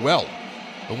very well.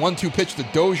 The 1-2 pitch to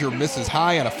Dozier misses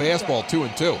high on a fastball,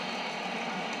 2-2.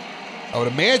 I would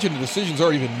imagine the decision's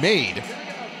already been made,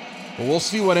 but we'll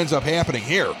see what ends up happening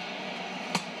here.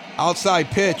 Outside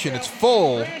pitch, and it's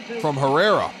full from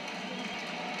Herrera.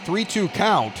 3-2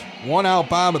 count, 1 out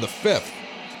bottom of the 5th.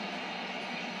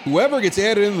 Whoever gets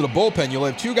added into the bullpen, you'll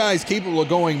have 2 guys capable of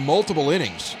going multiple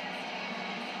innings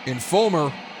in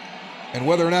Fulmer, and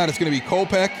whether or not it's going to be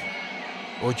Kopech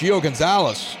or Gio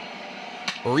Gonzalez,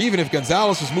 or even if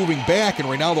Gonzalez is moving back and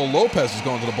Reynaldo Lopez is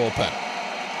going to the bullpen.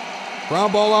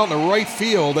 Ground ball out in the right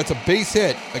field. That's a base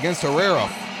hit against Herrera,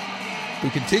 who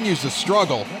continues to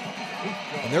struggle.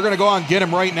 And they're going to go out and get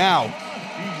him right now.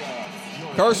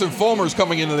 Carson Fulmer's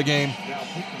coming into the game.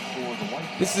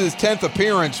 This is his 10th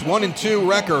appearance, 1-2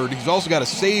 record. He's also got a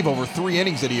save over 3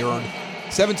 innings that he earned.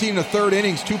 17 1/3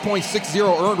 innings, 2.60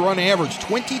 earned run average,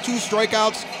 22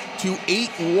 strikeouts to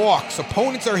 8 walks.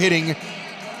 Opponents are hitting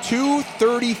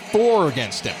 .234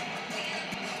 against him.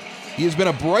 He has been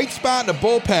a bright spot in the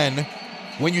bullpen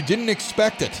when you didn't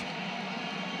expect it.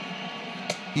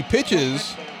 He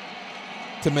pitches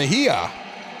to Mejia.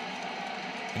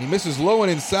 And he misses low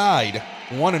and inside,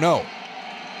 1-0.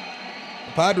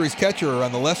 The Padres catcher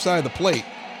on the left side of the plate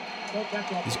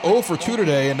is 0 for 2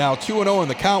 today, and now 2-0 in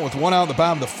the count with one out in the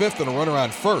bottom of the fifth and a runner on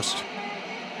first.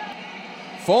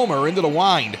 Fulmer into the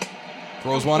wind.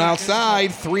 Throws one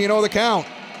outside, 3-0 the count.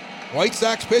 White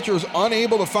Sox pitchers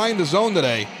unable to find the zone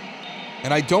today,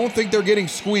 and I don't think they're getting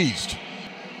squeezed.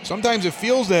 Sometimes it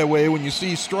feels that way when you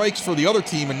see strikes for the other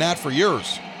team and not for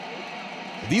yours.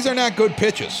 These are not good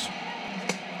pitches.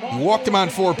 He walked him on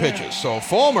 4 pitches. So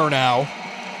Fulmer now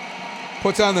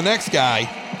puts on the next guy.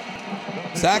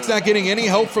 Sox not getting any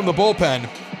help from the bullpen.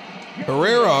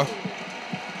 Herrera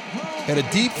had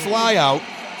a deep fly out,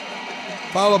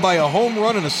 followed by a home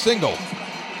run and a single.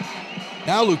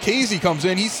 Now Lucchesi comes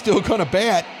in. He's still going to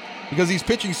bat because he's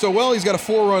pitching so well. He's got a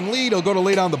 4-run lead. He'll go to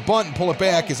lay down the bunt and pull it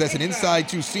back as that's an inside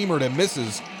 2-seamer that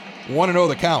misses. 1-0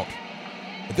 the count.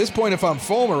 At this point, if I'm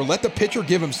Fulmer, let the pitcher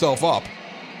give himself up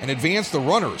and advance the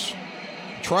runners.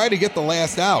 Try to get the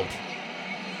last out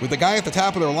with the guy at the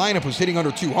top of their lineup who's hitting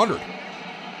under 200.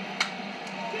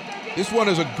 This one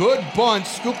is a good bunt,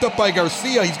 scooped up by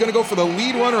Garcia. He's going to go for the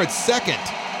lead runner at second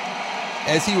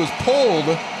as he was pulled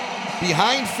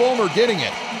behind Fulmer getting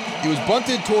it. He was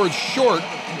bunted towards short.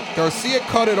 Garcia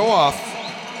cut it off,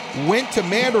 went to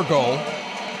Madrigal.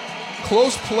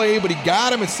 Close play, but he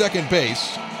got him at second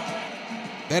base.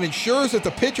 That ensures that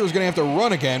the pitcher is going to have to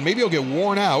run again. Maybe he'll get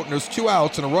worn out, and there's 2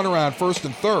 outs and a runner on first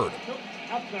and third.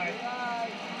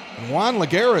 And Juan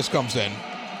Lagares comes in.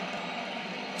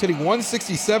 He's hitting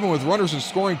 167 with runners in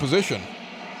scoring position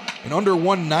and under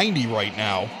 190 right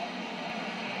now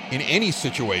in any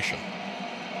situation.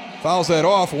 Fouls that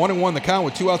off, 1-1 the count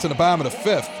with 2 outs in the bottom of the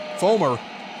fifth. Fulmer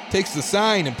takes the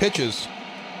sign and pitches.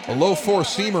 A low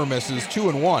 4-seamer misses,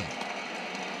 2-1.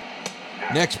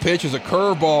 Next pitch is a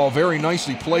curveball, very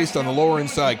nicely placed on the lower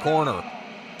inside corner.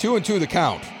 2-2 the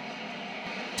count.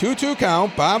 2-2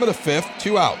 count, bottom of the fifth,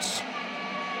 2 outs.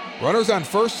 Runners on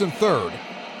first and third.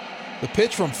 The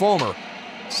pitch from Fulmer.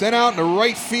 Sent out in the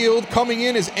right field, coming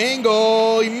in is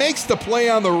Engel. He makes the play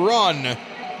on the run,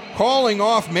 calling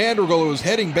off Madrigal, who was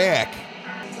heading back.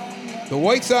 The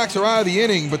White Sox are out of the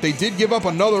inning, but they did give up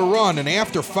another run, and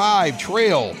after 5,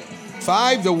 trail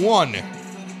 5-1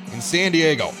 in San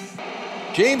Diego.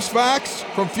 James Fox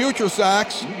from Future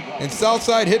Sox and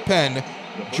Southside Hit Pen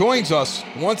joins us.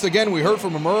 Once again, we heard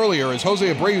from him earlier as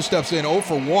Jose Abreu steps in 0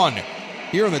 for 1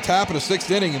 here in the top of the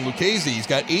 6th inning. And Lucchesi, he's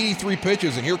got 83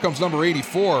 pitches, and here comes number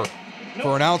 84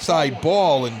 for an outside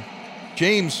ball. And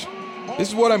James, this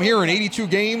is what I'm hearing. 82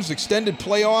 games, extended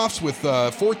playoffs with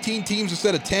 14 teams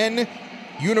instead of 10,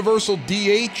 universal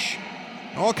DH,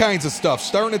 all kinds of stuff.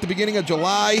 Starting at the beginning of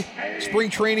July, spring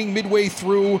training midway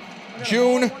through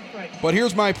June. But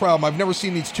here's my problem. I've never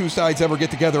seen these two sides ever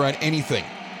get together on anything.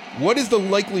 What is the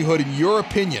likelihood, in your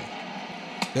opinion,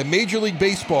 that Major League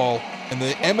Baseball and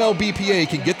the MLBPA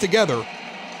can get together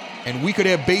and we could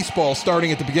have baseball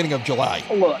starting at the beginning of July?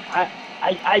 Look,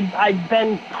 I've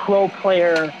been pro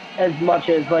player as much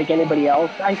as like anybody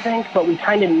else, I think, but we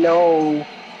kind of know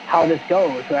how this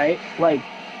goes, right? Like,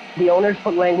 the owners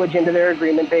put language into their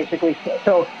agreement, basically.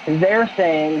 So they're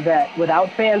saying that without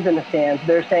fans in the stands,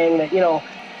 they're saying that,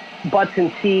 butts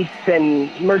and seats and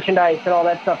merchandise and all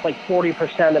that stuff, like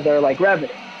 40% of their like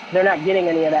revenue. They're not getting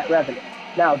any of that revenue.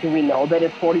 Now, do we know that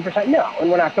it's 40%? No, and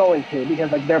we're not going to,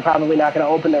 because like they're probably not going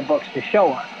to open their books to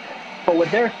show us. But what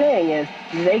they're saying is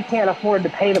they can't afford to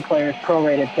pay the players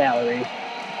prorated salaries,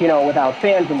 without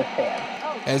fans in the stands.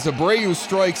 As Abreu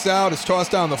strikes out, it's tossed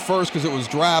down the first because it was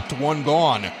dropped, 1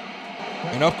 gone.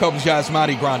 And up comes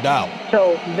Yasmani Grandal.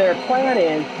 So their plan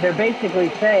is, they're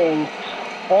basically saying,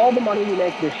 all the money we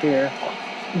make this year,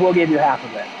 we'll give you half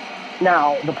of it.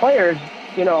 Now, the players,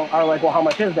 are like, well, how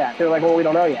much is that? They're like, well, we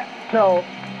don't know yet. So,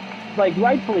 like,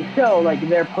 rightfully so, like,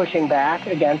 they're pushing back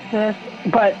against this.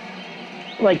 But,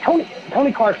 like,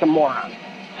 Tony Clark's a moron.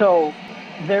 So,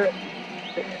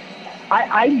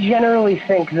 I generally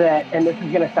think that, and this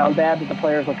is going to sound bad, that the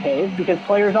players will cave, because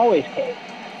players always cave.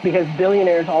 Because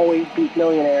billionaires always beat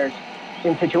millionaires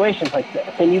in situations like this.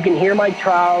 And you can hear Mike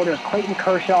Trout or Clayton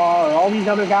Kershaw or all these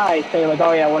other guys say, like,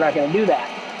 oh, yeah, we're not going to do that.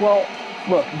 Well,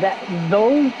 look,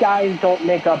 those guys don't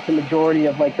make up the majority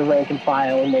of, like, the rank and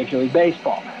file in Major League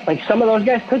Baseball. Like, some of those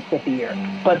guys could sit the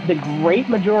year. But the great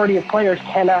majority of players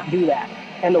cannot do that.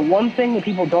 And the one thing that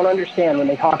people don't understand when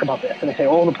they talk about this, and they say,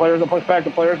 oh, the players will push back,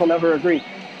 the players will never agree.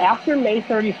 After May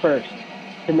 31st,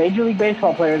 the Major League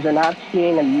Baseball players are not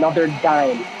seeing another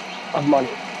dime of money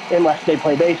unless they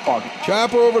play baseball.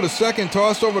 Chopper over to second,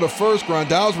 tossed over to first.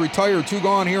 Grandal's retired, 2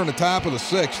 gone here in the top of the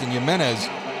 6th, and Jimenez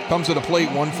comes to the plate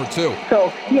 1 for 2.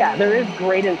 So, yeah, there is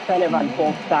great incentive on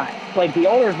both sides. Like, the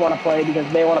owners want to play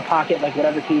because they want to pocket, like,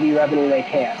 whatever TV revenue they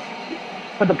can.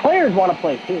 But the players want to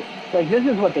play, too. Like, this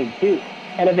is what they do.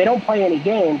 And if they don't play any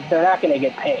games, they're not going to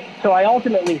get paid. So I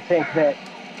ultimately think that,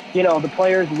 you know, the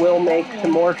players will make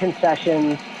some more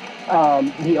concessions.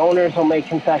 The owners will make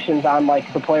concessions on,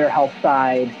 like, the player health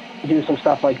side, do some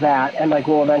stuff like that, and, like,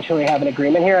 we'll eventually have an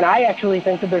agreement here. And I actually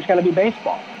think that there's going to be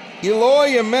baseball. Eloy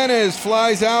Jimenez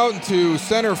flies out into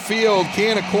center field.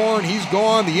 Can of corn, he's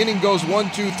gone. The inning goes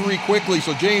 1-2-3 quickly.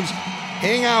 So, James,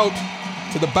 hang out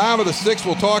to the bottom of the 6th.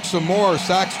 We'll talk some more.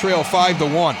 Sox trail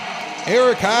 5-1.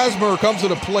 Eric Hosmer comes to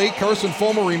the plate. Carson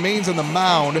Fulmer remains on the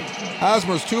mound.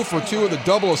 Hosmer's 2 for 2 with a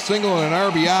double, a single, and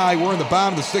an RBI. We're in the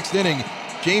bottom of the 6th inning.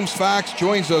 James Fox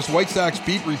joins us, White Sox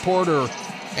beat reporter.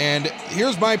 And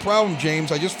here's my problem,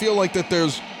 James. I just feel like that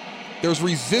there's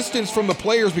resistance from the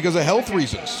players because of health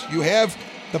reasons. You have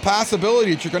the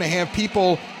possibility that you're going to have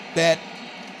people that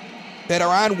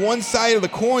are on one side of the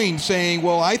coin saying,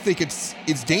 well, I think it's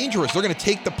dangerous. They're going to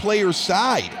take the player's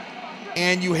side.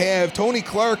 And you have Tony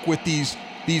Clark with these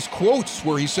quotes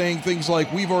where he's saying things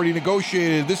like, we've already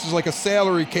negotiated, this is like a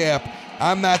salary cap,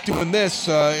 I'm not doing this,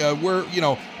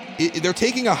 they're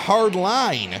taking a hard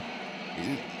line.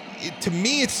 To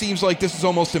me, it seems like this is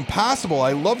almost impossible.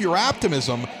 I love your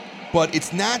optimism, but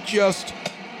it's not just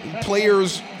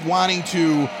players wanting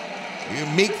to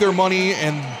make their money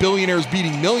and billionaires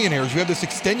beating millionaires. You have this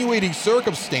extenuating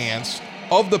circumstance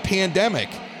of the pandemic,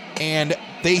 and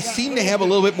they seem to have a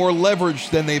little bit more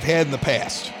leverage than they've had in the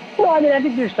past. Well, I mean, I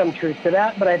think there's some truth to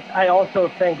that, but I also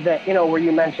think that, you know, where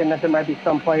you mentioned that there might be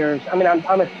some players, I mean,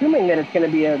 I'm assuming that it's going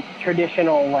to be a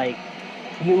traditional, like,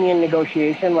 union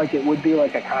negotiation, like it would be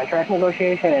like a contract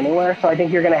negotiation anywhere. So I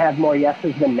think you're going to have more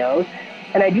yeses than nos.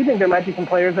 And I do think there might be some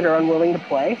players that are unwilling to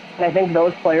play. And I think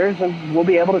those players will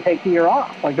be able to take the year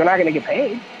off. Like, they're not going to get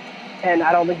paid. And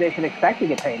I don't think they should expect to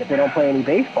get paid if they don't play any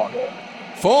baseball games.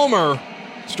 Fulmer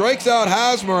strikes out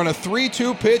Hosmer on a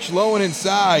 3-2 pitch, low and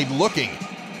inside, looking.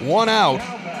 1 out,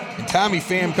 and Tommy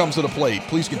Pham comes to the plate.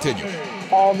 Please continue.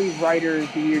 All these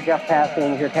writers, your Jeff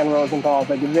Passings, your Ken Rosenthal,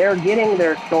 like, they're getting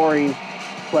their stories,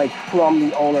 like, from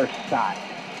the owner's side.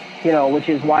 You know, which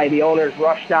is why the owners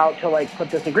rushed out to, like, put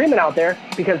this agreement out there.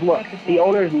 Because, look, the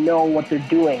owners know what they're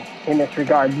doing in this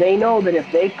regard. They know that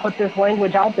if they put this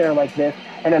language out there like this,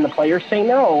 and then the players say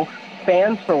no,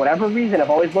 fans, for whatever reason, have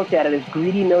always looked at it as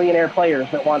greedy millionaire players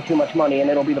that want too much money,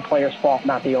 and it'll be the player's fault,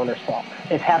 not the owner's fault.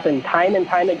 It's happened time and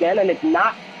time again, and it's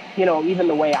not, you know, even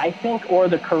the way I think or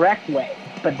the correct way,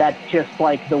 but that's just,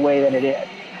 like, the way that it is.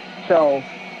 So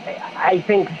I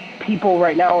think people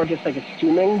right now are just, like,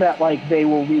 assuming that, like, they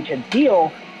will reach a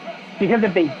deal, because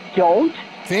if they don't...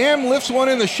 Pham lifts one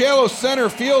in the shallow center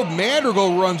field.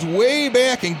 Madrigal runs way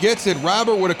back and gets it.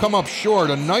 Robert would have come up short.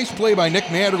 A nice play by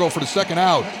Nick Madrigal for the second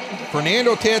out.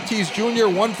 Fernando Tatis Jr.,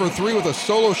 1 for 3 with a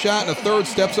solo shot in the third,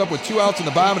 steps up with 2 outs in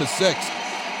the bottom of the 6th.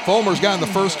 Fulmer's gotten the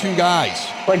first 2 guys.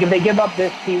 Like, if they give up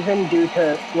this season due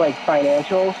to, like,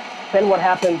 financials, then what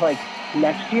happens, like,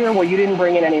 next year? Well, you didn't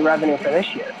bring in any revenue for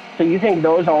this year. So you think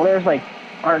those owners, like,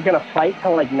 aren't going to fight to,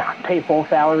 like, not pay full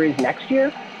salaries next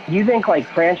year? You think, like,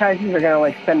 franchises are going to,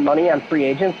 like, spend money on free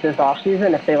agents this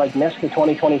offseason if they, like, miss the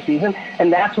 2020 season?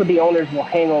 And that's what the owners will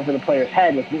hang over the player's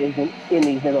head is in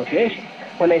these negotiations.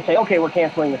 When they say, okay, we're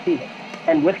canceling the season.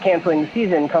 And with canceling the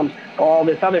season comes all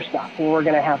this other stuff. We're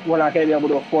not going to be able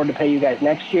to afford to pay you guys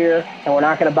next year, and we're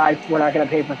not going to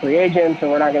pay for free agents,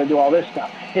 and we're not going to do all this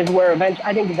stuff. Is where eventually,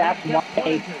 I think that's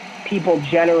why people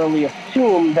generally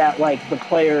assume that, like, the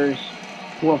players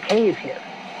will cave here.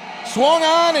 Swung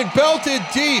on and belted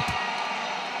deep.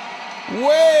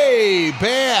 Way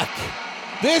back.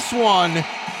 This one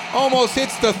almost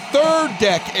hits the third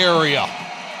deck area.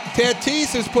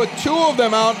 Tatis has put 2 of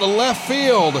them out in the left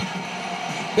field.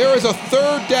 There is a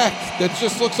third deck that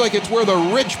just looks like it's where the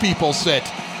rich people sit.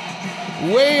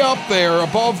 Way up there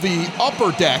above the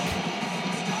upper deck.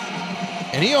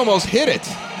 And he almost hit it.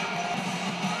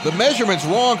 The measurement's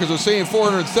wrong because they're saying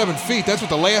 407 feet. That's what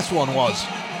the last one was.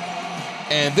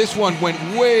 And this one went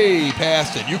way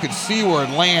past it. You can see where it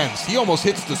lands. He almost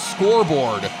hits the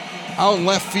scoreboard out in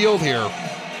left field here.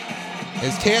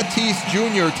 As Tatis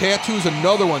Jr. tattoos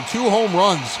another one. 2 home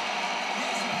runs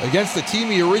against the team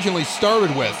he originally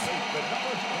started with.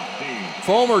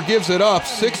 Fulmer gives it up,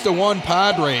 6-1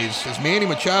 Padres, as Manny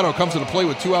Machado comes to the plate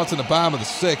with 2 outs in the bottom of the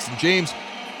 6th. And James,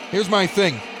 here's my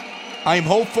thing. I'm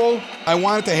hopeful. I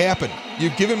want it to happen.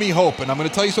 You've given me hope, and I'm going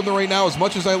to tell you something right now. As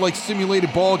much as I like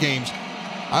simulated ball games,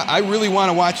 I really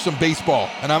want to watch some baseball,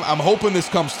 and I'm hoping this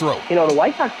comes through. You know, the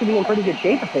White Sox could be in pretty good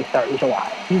shape if they start in July.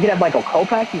 You could have Michael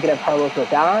Kopech, you could have Carlos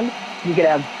Rodon, you could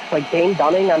have like Dane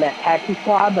Dunning on that taxi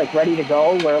squad, like ready to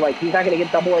go, where like he's not going to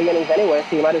get double A innings anyway,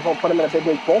 so you might as well put him in a big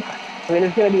league bullpen. I mean,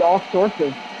 there's going to be all sorts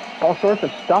of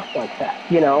stuff like that,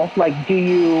 Like,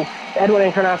 Edwin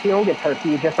Encarnacion gets hurt, do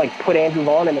you just like put Andrew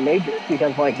Vaughn in the majors?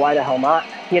 Because like, why the hell not?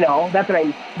 That's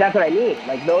what I mean.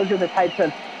 Like, those are the types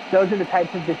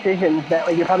of decisions that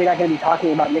like you're probably not going to be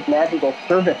talking about Nick Madrigal's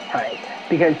service time,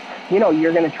 because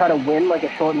you're going to try to win like a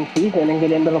shortened season and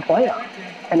get into the playoffs.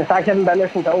 And the Sox haven't been there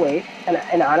since 2008.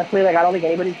 And honestly, like, I don't think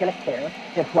anybody's going to care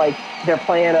if like they're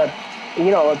playing a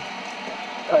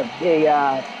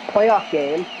playoff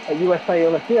game at U.S.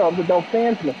 Cellular Field with no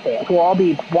fans in the stands. We'll all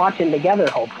be watching together,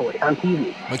 hopefully, on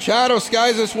TV. Machado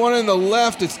skies this one in the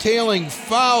left. It's tailing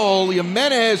foul.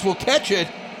 Jimenez will catch it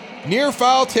near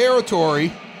foul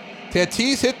territory.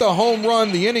 Tatis hit the home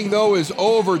run. The inning, though, is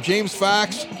over. James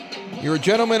Fox, you're a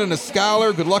gentleman and a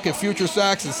scholar. Good luck at future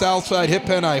Sox and Southside Hit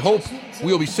Pen. I hope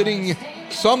we'll be sitting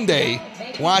someday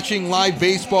watching live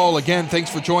baseball again. Thanks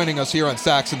for joining us here on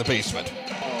Sox in the Basement.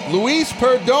 Luis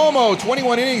Perdomo,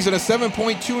 21 innings and a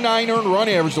 7.29 earned run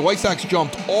average. The White Sox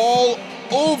jumped all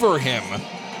over him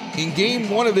in game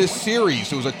one of this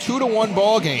series. It was a 2-1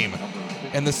 ball game,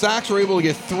 and the Sox were able to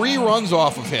get 3 runs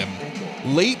off of him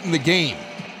late in the game,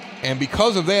 and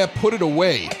because of that, put it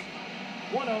away.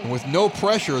 And with no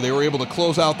pressure, they were able to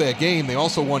close out that game. They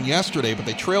also won yesterday, but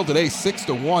they trailed today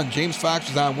 6-1. James Fox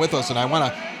is on with us, and I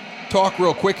want to talk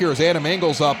real quick here as Adam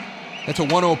Engel's up. That's a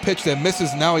 1-0 pitch that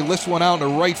misses. Now he lifts one out into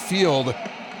right field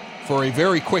for a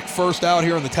very quick first out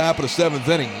here in the top of the 7th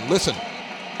inning. Listen,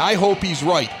 I hope he's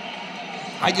right.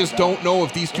 I just don't know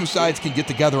if these two sides can get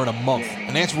together in a month,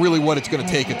 and that's really what it's going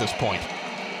to take at this point.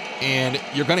 And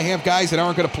you're going to have guys that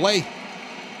aren't going to play.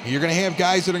 You're going to have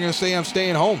guys that are going to say, I'm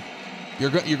staying home.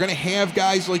 You're going to have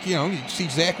guys like, you see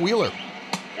Zach Wheeler.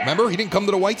 Remember, he didn't come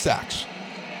to the White Sox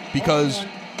because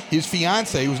his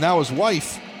fiance, who's now his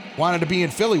wife, wanted to be in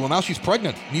Philly. Well, now she's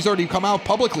pregnant. And he's already come out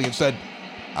publicly and said,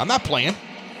 I'm not playing.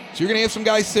 So you're going to have some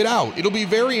guys sit out. It'll be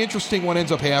very interesting what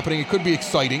ends up happening. It could be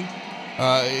exciting.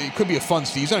 It could be a fun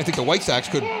season. I think the White Sox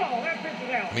could,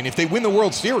 if they win the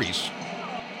World Series,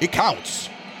 it counts.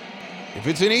 If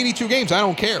it's in 82 games, I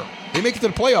don't care. They make it to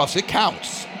the playoffs, it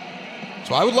counts.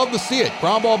 So I would love to see it.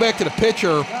 Ground ball back to the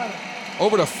pitcher.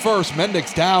 Over to first.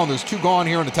 Mendick's down. There's 2 gone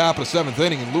here in the top of the 7th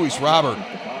inning, and Luis Robert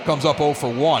comes up 0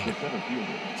 for 1.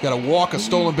 He's got a walk, a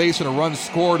stolen base, and a run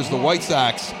scored as the White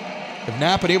Sox have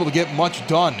not been able to get much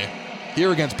done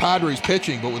here against Padres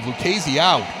pitching, but with Lucchesi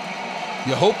out,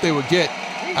 you hope they would get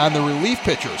on the relief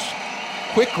pitchers.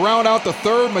 Quick ground out to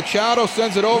third. Machado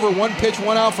sends it over. 1 pitch,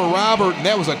 1 out for Robert, and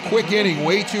that was a quick inning,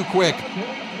 way too quick.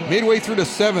 Midway through the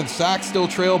 7th, Sox still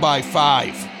trail by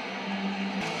 5.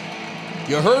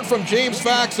 You heard from James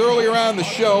Fox earlier on the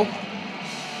show.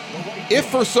 If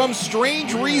for some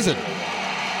strange reason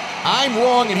I'm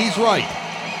wrong and he's right,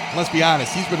 let's be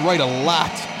honest, he's been right a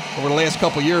lot over the last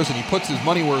couple years, and he puts his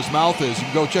money where his mouth is. You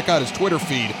can go check out his Twitter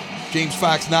feed, James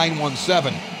Fox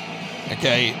 917.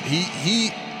 Okay,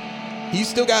 he's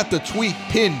still got the tweet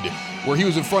pinned where he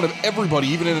was in front of everybody,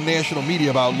 even in the national media,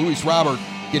 about Luis Robert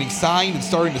getting signed and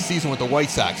starting the season with the White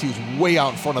Sox. He was way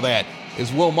out in front of that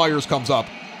as Will Myers comes up.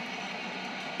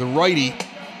 The righty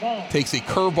takes a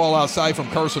curveball outside from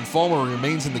Carson Fulmer and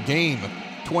remains in the game.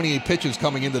 28 pitches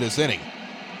coming into this inning,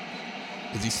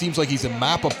 as he seems like he's in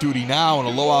mop-up duty now, and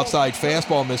a low outside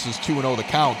fastball misses 2-0 the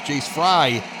count. Jace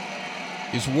Fry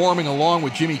is warming along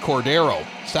with Jimmy Cordero.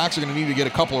 Sox are going to need to get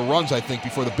a couple of runs, I think,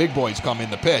 before the big boys come in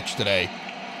to pitch today.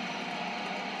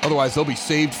 Otherwise, they'll be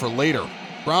saved for later.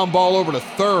 Ground ball over to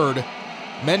third.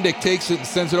 Mendick takes it and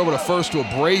sends it over to first to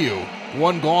Abreu.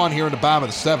 1 gone here in the bottom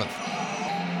of the 7th.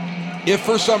 If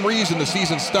for some reason the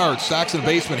season starts, Sox in the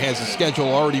Basement has a schedule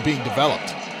already being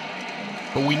developed.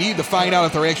 But we need to find out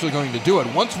if they're actually going to do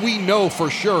it. Once we know for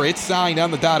sure it's signed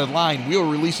on the dotted line, we'll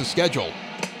release a schedule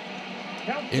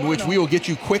in which we will get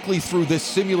you quickly through this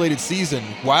simulated season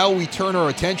while we turn our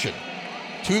attention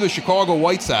to the Chicago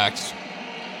White Sox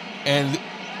and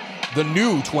the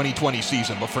new 2020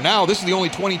 season. But for now, this is the only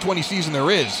 2020 season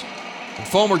there is. And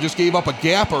Fulmer just gave up a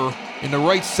gapper in the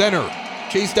right center.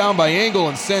 Chased down by Engel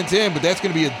and sent in, but that's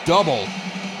going to be a double.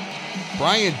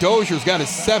 Brian Dozier's got his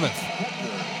 7th.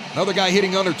 Another guy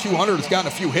hitting under 200 has gotten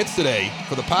a few hits today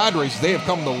for the Padres. They have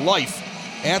come to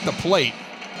life at the plate.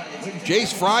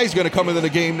 Jace Fry's going to come into the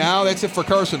game now. That's it for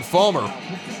Carson Fulmer.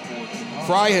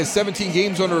 Fry has 17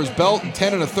 games under his belt and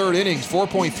 10 1/3 innings,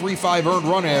 4.35 earned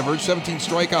run average, 17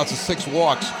 strikeouts and 6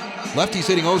 walks. Lefty's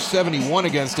hitting .071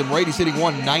 against him. Righty's hitting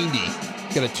 .190.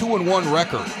 He's got a 2-1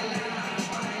 record.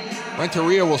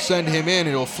 Renteria will send him in, and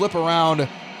it'll flip around.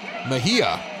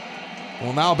 Mejia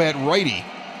will now bat righty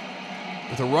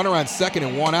with a runner on second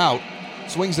and 1 out.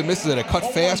 swings and misses at a cut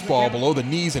fastball below the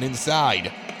knees and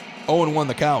inside. 0-1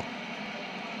 the count.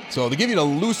 So to give you the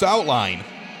loose outline,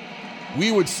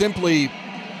 we would simply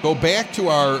go back to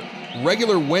our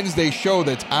regular Wednesday show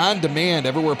that's on demand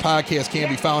everywhere podcasts can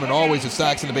be found and always at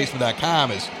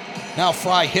SoxInTheBasement.com. Is now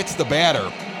Fry hits the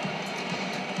batter.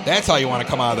 That's how you want to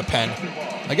come out of the pen.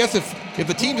 I guess if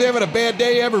the team's having a bad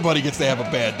day, everybody gets to have a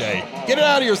bad day. Get it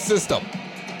out of your system.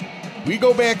 We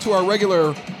go back to our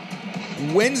regular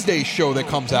Wednesday show that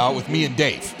comes out with me and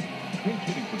Dave.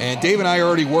 And Dave and I are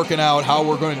already working out how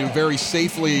we're going to do very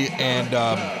safely and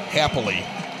happily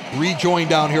rejoin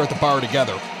down here at the bar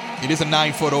together. It is a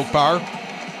 9-foot oak bar,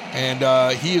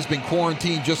 and he has been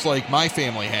quarantined just like my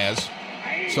family has.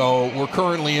 So we're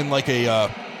currently in like a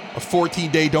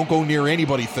 14-day don't go near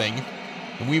anybody thing,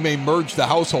 and we may merge the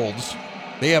households.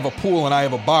 They have a pool and I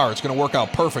have a bar. It's going to work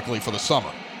out perfectly for the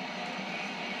summer.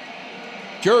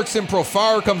 Jerickson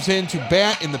Profar comes in to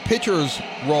bat in the pitcher's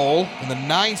role in the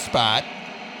 9th spot.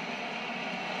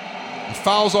 He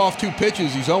fouls off 2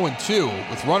 pitches. He's 0-2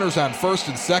 with runners on first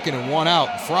and second and 1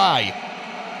 out. Fry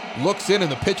looks in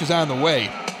and the pitch is on the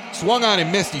way. Swung on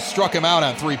and missed. He struck him out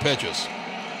on 3 pitches.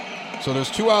 So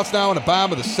there's 2 outs now in the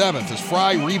bottom of the 7th as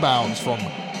Fry rebounds from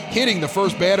hitting the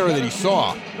first batter that he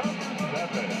saw.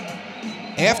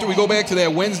 After we go back to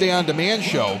that Wednesday on demand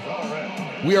show,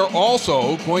 we are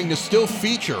also going to still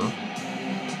feature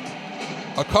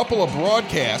a couple of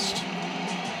broadcasts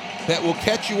that will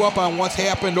catch you up on what's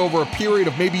happened over a period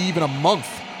of maybe even a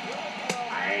month.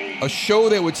 A show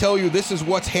that would tell you this is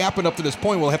what's happened up to this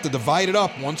point. We'll have to divide it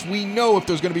up once we know if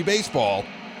there's going to be baseball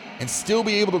and still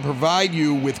be able to provide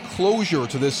you with closure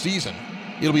to this season.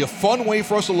 It'll be a fun way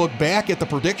for us to look back at the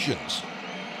predictions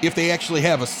if they actually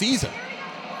have a season.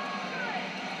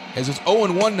 As it's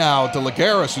 0-1 now to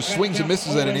Lagares, who swings and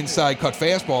misses at an inside cut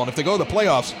fastball. And if they go to the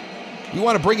playoffs, we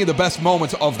want to bring you the best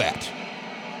moments of that.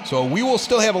 So we will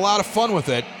still have a lot of fun with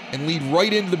it and lead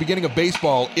right into the beginning of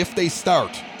baseball if they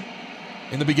start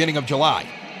in the beginning of July.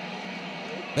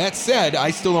 That said,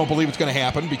 I still don't believe it's going to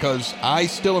happen because I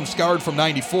still am scarred from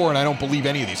 94 and I don't believe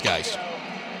any of these guys.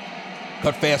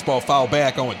 Cut fastball, foul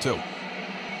back, 0-2.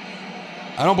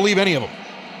 I don't believe any of them.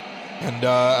 And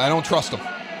I don't trust them.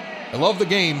 I love the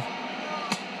game.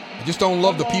 I just don't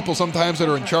love the people sometimes that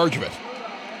are in charge of it.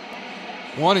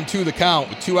 1-2 the count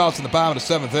with 2 outs in the bottom of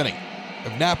the 7th inning.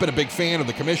 I've not been a big fan of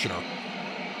the commissioner.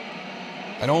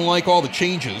 I don't like all the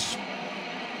changes.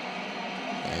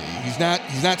 He's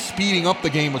not speeding up the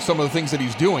game with some of the things that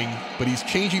he's doing, but he's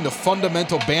changing the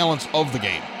fundamental balance of the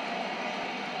game.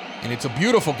 And it's a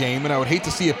beautiful game, and I would hate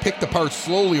to see it picked apart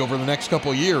slowly over the next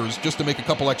couple of years just to make a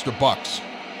couple extra bucks.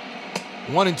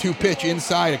 1-2 pitch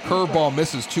inside, a curveball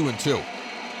misses 2-2.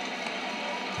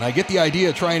 And I get the idea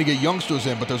of trying to get youngsters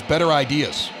in, but there's better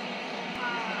ideas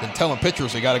than telling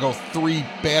pitchers they got to go 3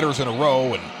 batters in a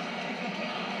row and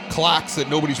clocks that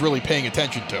nobody's really paying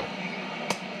attention to.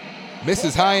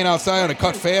 Misses high and outside on a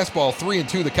cut fastball,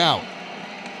 3-2 the count.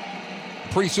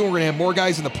 Pretty soon we're going to have more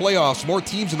guys in the playoffs, more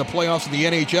teams in the playoffs in the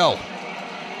NHL.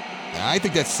 Now, I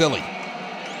think that's silly.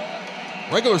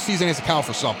 Regular season has to count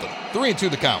for something. 3-2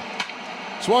 the count.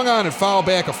 Swung on and fouled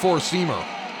back a 4-seamer.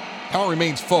 Count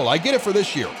remains full. I get it for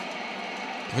this year.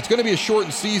 If it's going to be a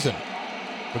shortened season,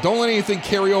 but don't let anything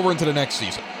carry over into the next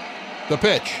season. The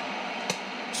pitch.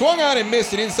 Swung on and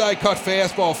missed an inside cut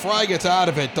fastball. Fry gets out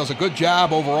of it. Does a good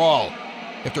job overall.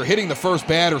 After hitting the first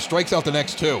batter, strikes out the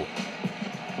next 2.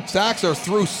 Sox are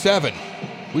through 7.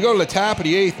 We go to the top of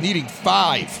the 8th, needing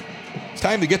 5. It's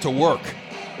time to get to work.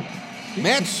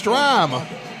 Matt Strahm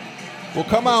will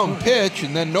come out and pitch,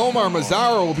 and then Nomar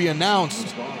Mazara will be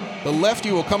announced. The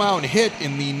lefty will come out and hit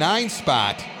in the 9th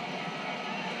spot.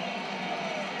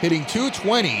 Hitting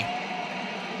 .220.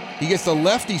 He gets the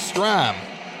lefty Strahm.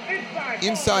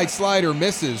 Inside slider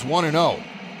misses, 1-0.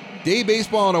 Day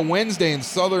baseball on a Wednesday in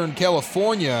Southern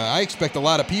California. I expect a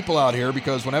lot of people out here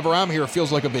because whenever I'm here, it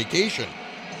feels like a vacation.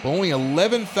 But only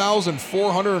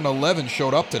 11,411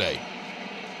 showed up today.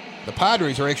 The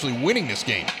Padres are actually winning this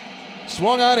game.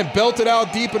 Swung on and belted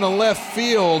out deep in the left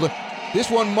field. This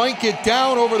one might get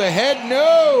down over the head.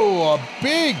 No! A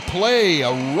big play,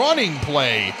 a running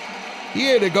play. He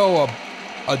had to go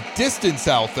a distance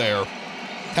out there.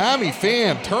 Tommy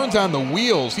Pham turns on the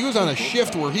wheels. He was on a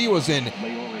shift where he was in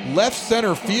left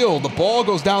center field. The ball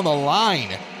goes down the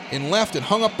line in left and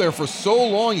hung up there for so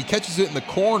long he catches it in the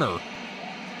corner.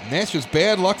 And that's just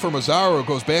bad luck for Mazara, who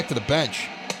goes back to the bench.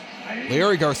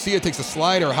 Larry Garcia takes a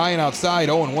slider high and outside,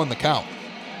 0-1 the count.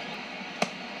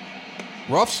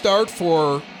 Rough start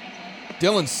for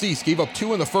Dylan Cease. Gave up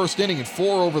 2 in the first inning and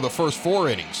 4 over the first 4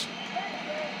 innings.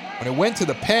 When it went to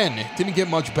the pen, it didn't get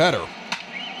much better.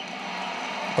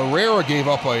 Herrera gave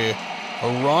up a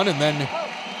run, and then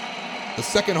the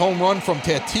second home run from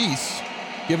Tatis,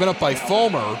 given up by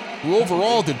Fulmer, who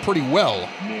overall did pretty well.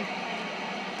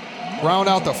 Ground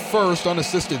out the first,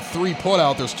 unassisted 3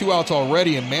 putout. There's 2 outs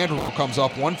already, and Madrigal comes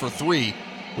up 1 for 3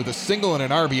 with a single and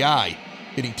an RBI.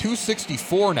 Hitting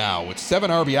 .264 now with 7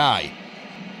 RBI.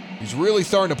 He's really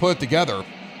starting to put it together,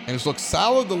 and has looked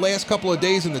solid the last couple of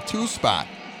days in the 2 spot.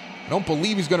 I don't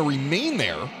believe he's going to remain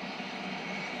there,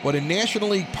 but in National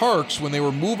League parks, when they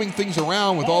were moving things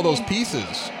around with all those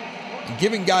pieces and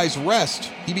giving guys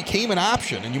rest, he became an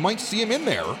option, and you might see him in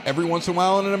there every once in a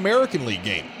while in an American League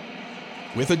game.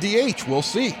 With a DH, we'll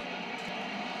see.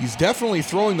 He's definitely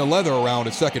throwing the leather around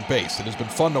at second base. It has been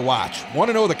fun to watch.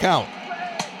 1-0 the count.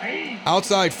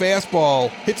 Outside fastball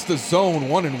hits the zone,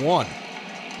 1-1.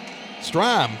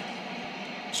 Strahm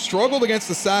struggled against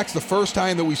the Sox the first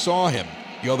time that we saw him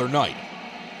the other night,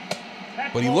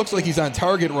 but he looks like he's on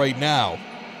target right now.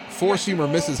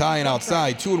 4-seamer misses high and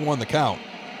outside, 2-1 the count.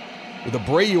 With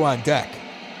Abreu on deck.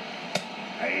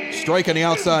 Strike on the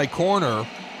outside corner,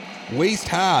 waist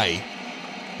high.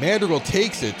 Madrigal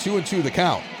takes it, 2-2 the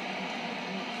count.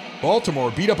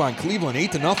 Baltimore beat up on Cleveland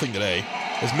 8-0 today,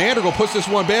 as Madrigal puts this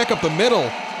one back up the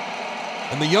middle,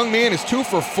 and the young man is 2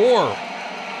 for 4.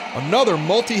 Another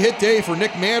multi-hit day for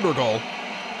Nick Madrigal,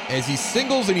 as he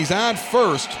singles and he's on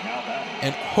first,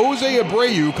 and Jose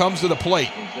Abreu comes to the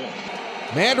plate.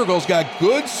 Madrigal's got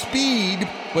good speed,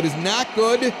 but is not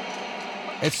good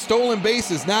at stolen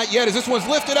bases. Not yet, as this one's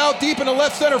lifted out deep into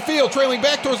left center field, trailing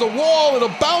back towards the wall. It'll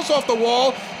bounce off the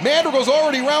wall. Madrigal's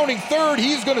already rounding third.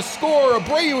 He's going to score.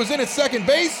 Abreu is in at second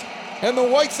base, and the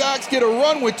White Sox get a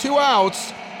run with 2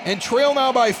 outs and trail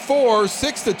now by 4,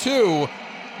 6-2,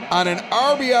 on an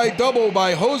RBI double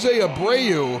by Jose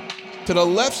Abreu to the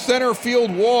left center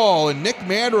field wall, and Nick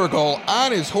Madrigal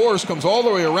on his horse comes all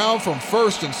the way around from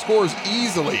first and scores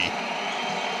easily.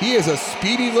 He is a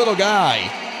speedy little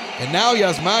guy. And now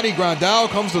Yasmani Grandal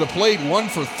comes to the plate, 1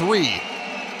 for 3.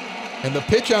 And the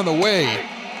pitch on the way,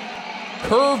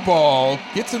 curveball,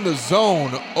 gets in the zone,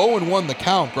 0-1 the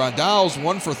count. Grandal's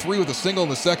 1 for 3 with a single in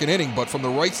the second inning, but from the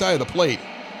right side of the plate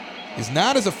is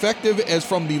not as effective as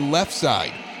from the left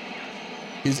side.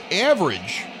 His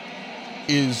average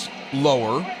is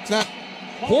lower. It's not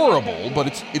horrible, but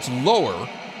it's lower.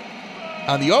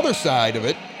 On the other side of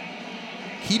it,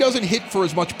 he doesn't hit for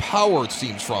as much power, it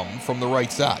seems, from the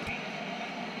right side.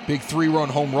 Big 3-run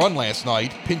home run last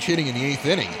night, pinch hitting in the 8th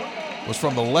inning, was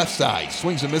from the left side.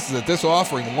 Swings and misses at this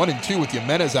offering, 1-2 with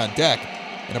Jimenez on deck,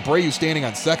 and Abreu standing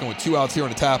on second with 2 outs here in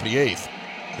the top of the 8th.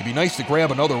 It'd be nice to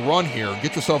grab another run here and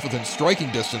get yourself within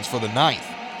striking distance for the 9th.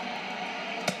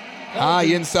 High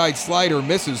inside slider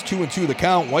misses, 2-2 the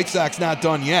count. White Sox not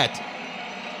done yet,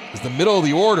 as the middle of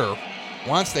the order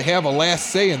wants to have a last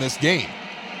say in this game.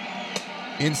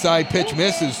 Inside pitch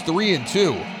misses,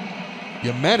 3-2.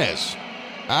 Jimenez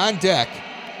on deck,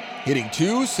 hitting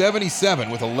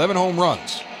 .277 with 11 home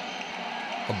runs.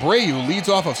 Abreu leads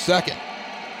off of second.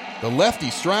 The lefty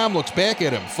Strahm looks back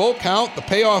at him. Full count, the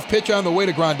payoff pitch on the way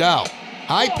to Grandal.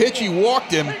 High pitch, he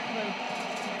walked him.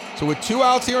 So with 2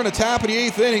 outs here in the top of the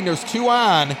 8th inning, there's 2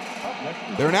 on.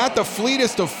 They're not the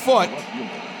fleetest of foot.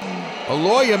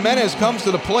 Eloy Jimenez comes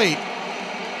to the plate.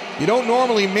 You don't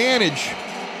normally manage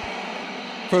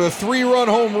for the 3-run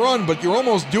home run, but you're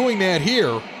almost doing that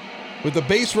here with the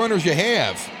base runners you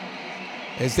have,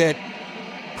 as that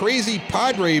crazy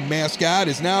Padre mascot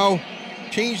is now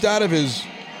changed out of his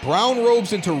brown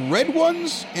robes into red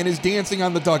ones and is dancing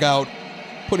on the dugout,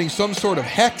 putting some sort of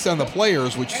hex on the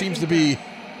players, which seems to be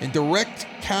in direct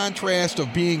contrast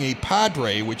of being a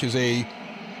Padre, which is a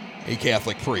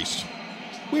Catholic priest.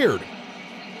 Weird.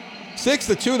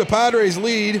 6-2, the Padres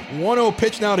lead. 1-0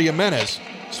 pitch now to Jimenez.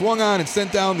 Swung on and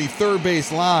sent down the third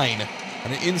base line.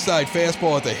 And an inside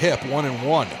fastball at the hip,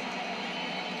 1-1.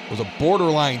 It was a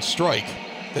borderline strike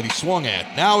that he swung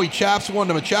at. Now he chops one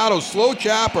to Machado. Slow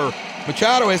chopper.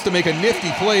 Machado has to make a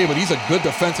nifty play, but he's a good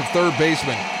defensive third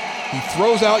baseman. He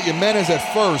throws out Jimenez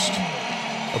at first.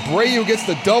 Abreu gets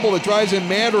the double that drives in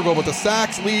Madrigal, but the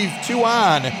Sox leave 2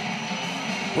 on.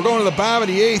 We're going to the bottom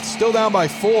of the 8th, still down by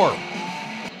 4.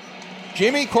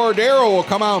 Jimmy Cordero will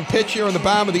come out and pitch here in the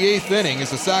bottom of the 8th inning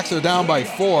as the Sox are down by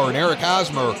 4, and Eric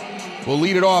Hosmer will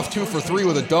lead it off 2 for 3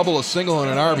 with a double, a single, and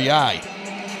an RBI.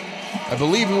 I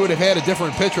believe we would have had a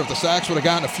different pitcher if the Sox would have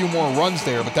gotten a few more runs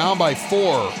there, but down by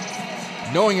 4,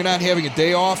 knowing you're not having a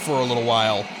day off for a little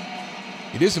while,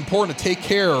 it is important to take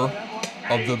care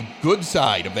of the good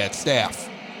side of that staff.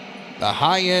 The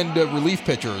high-end relief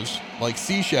pitchers like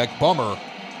Cishek, Bummer,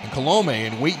 and Colome,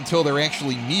 and wait until they're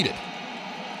actually needed.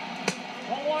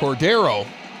 Cordero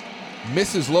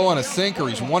misses low on a sinker.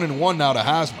 He's 1-1 now to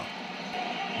Hosmer.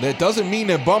 That doesn't mean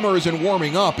that Bummer isn't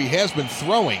warming up. He has been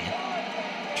throwing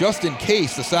just in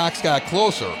case the Sox got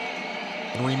closer,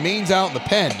 and remains out in the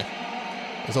pen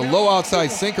as a low outside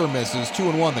sinker misses.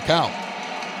 2-1 the count.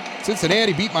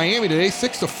 Cincinnati beat Miami today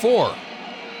 6-4.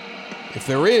 If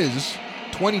there is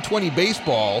 2020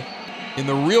 baseball in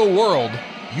the real world,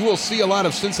 you will see a lot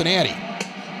of Cincinnati.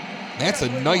 That's a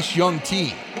nice young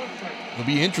team. It'll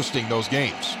be interesting, those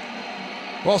games.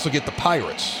 We'll also get the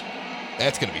Pirates.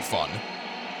 That's going to be fun.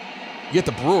 You get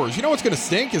the Brewers. You know what's going to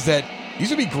stink is that these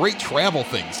would be great travel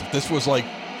things if this was like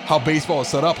how baseball is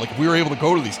set up, like if we were able to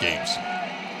go to these games.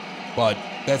 But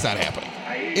that's not happening.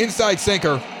 Inside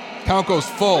sinker. Count goes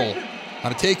full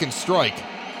on a taken strike.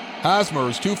 Hosmer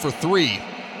is 2 for 3.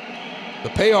 The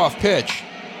payoff pitch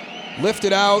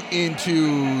lifted out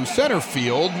into center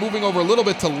field. Moving over a little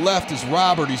bit to left is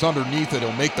Robert. He's underneath it.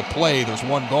 He'll make the play. There's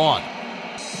one gone.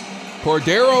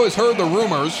 Cordero has heard the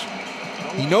rumors.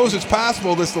 He knows it's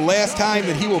possible this is the last time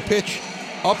that he will pitch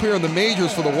up here in the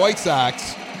majors for the White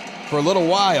Sox for a little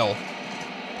while.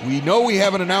 We know we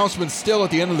have an announcement still at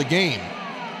the end of the game.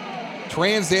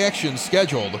 Transaction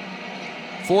scheduled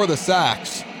for the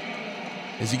Sox.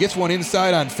 As he gets one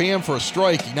inside on Pham for a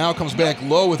strike, he now comes back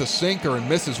low with a sinker and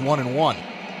misses 1-1.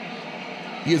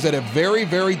 He is at a very,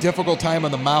 very difficult time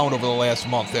on the mound over the last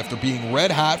month after being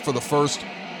red hot for the first,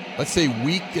 let's say,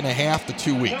 week and a half to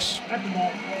 2 weeks.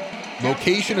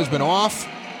 Location has been off,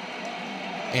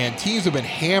 and teams have been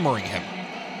hammering him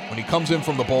when he comes in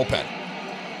from the bullpen.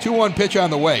 2-1 pitch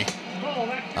on the way.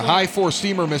 A high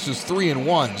four-seamer misses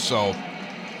 3-1, so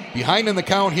behind in the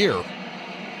count here,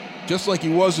 just like he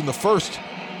was in the first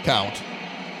count,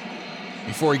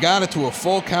 before he got it to a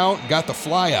full count and got the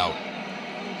fly out.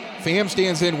 Pham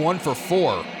stands in 1 for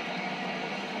 4.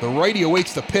 The righty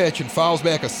awaits the pitch and fouls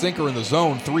back a sinker in the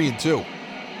zone, 3-2.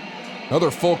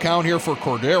 Another full count here for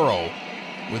Cordero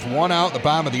with one out in the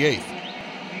bottom of the 8th.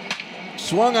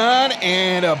 Swung on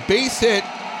and a base hit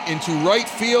into right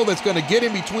field that's going to get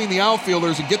in between the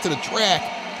outfielders and get to the track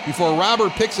before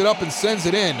Robert picks it up and sends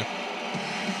it in.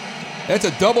 That's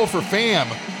a double for Pham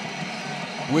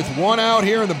with one out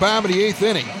here in the bottom of the 8th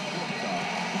inning.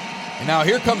 And now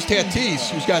here comes Tatis,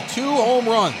 who's got 2 home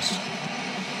runs.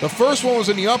 The first one was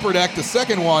in the upper deck. The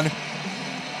second one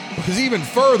was even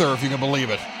further, if you can believe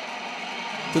it,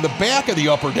 to the back of the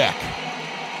upper deck.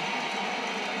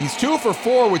 He's 2 for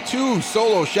 4 with 2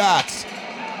 solo shots.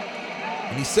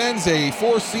 And he sends a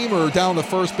four-seamer down the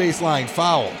first baseline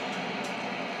foul.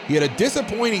 He had a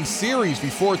disappointing series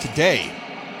before today.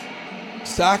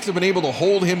 Sox have been able to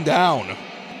hold him down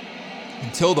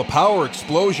until the power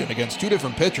explosion against 2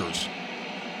 different pitchers.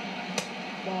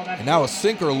 And now a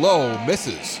sinker low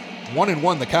misses.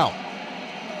 1-1 the count.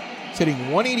 He's hitting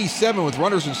 187 with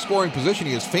runners in scoring position.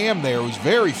 He has Pham there, who's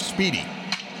very speedy.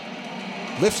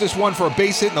 Lifts this one for a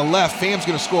base hit in the left. Pham's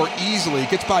going to score easily.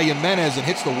 Gets by Jimenez and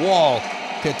hits the wall.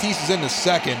 Tatis is in the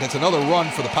second. That's another run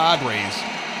for the Padres.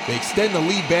 They extend the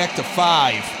lead back to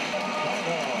 5.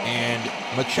 And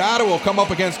Machado will come up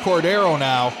against Cordero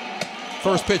now.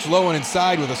 First pitch low and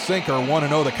inside with a sinker.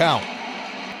 1-0 the count.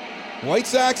 White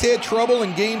Sox had trouble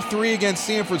in Game 3 against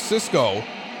San Francisco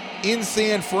in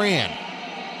San Fran.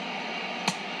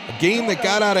 A game that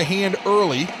got out of hand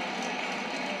early,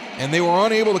 and they were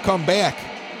unable to come back,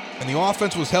 and the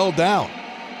offense was held down.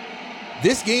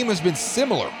 This game has been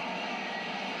similar.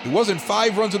 It wasn't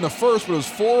 5 runs in the first, but it was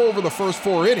 4 over the first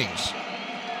 4 innings.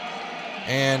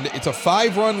 And it's a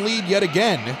 5-run lead yet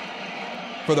again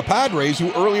for the Padres,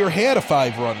 who earlier had a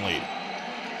 5-run lead.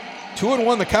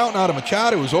 2-1 the count now to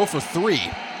Machado, who's 0 for 3.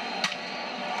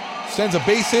 Sends a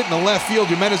base hit in the left field.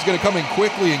 Jimenez is going to come in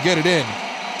quickly and get it in.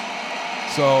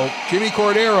 So Jimmy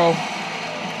Cordero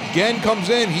again comes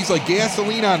in. He's like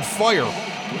gasoline on fire.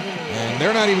 And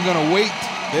they're not even going to wait.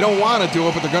 They don't want to do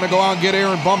it, but they're going to go out and get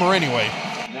Aaron Bummer anyway.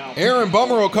 Aaron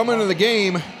Bummer will come into the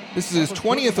game. This is his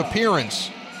 20th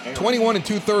appearance. 21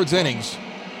 2/3 innings.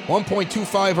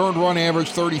 1.25 earned run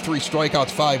average, 33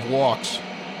 strikeouts, 5 walks.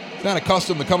 He's not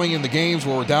accustomed to coming in the games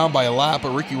where we're down by a lot,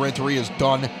 but Ricky Renteria is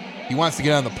done. He wants to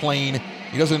get on the plane.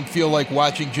 He doesn't feel like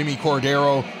watching Jimmy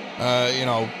Cordero,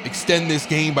 extend this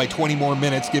game by 20 more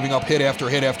minutes, giving up hit after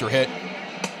hit after hit.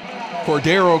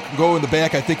 Cordero can go in the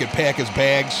back, I think, and pack his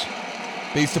bags.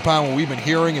 Based upon what we've been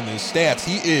hearing in his stats,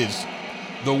 he is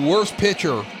the worst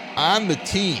pitcher on the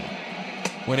team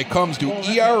when it comes to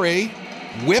ERA,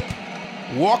 whip,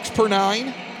 walks per 9,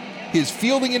 his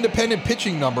fielding independent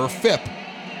pitching number, FIP.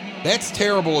 That's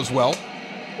terrible as well.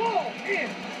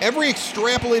 Every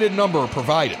extrapolated number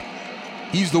provided,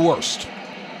 he's the worst.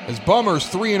 As Bummer's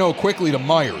 3-0 quickly to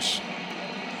Myers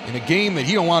in a game that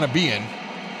he don't want to be in.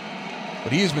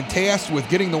 But he has been tasked with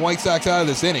getting the White Sox out of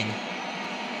this inning.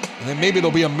 And then maybe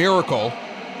there'll be a miracle.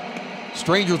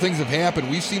 Stranger things have happened.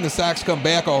 We've seen the Sox come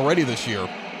back already this year.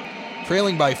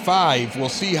 Trailing by 5, we'll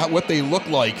see what they look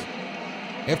like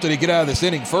after they get out of this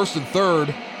inning. First and third,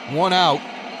 1 out.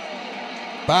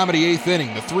 Bottom of the 8th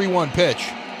inning, the 3-1 pitch.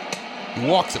 He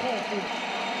walks him.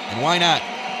 And why not?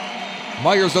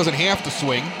 Myers doesn't have to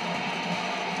swing.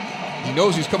 He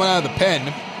knows he's coming out of the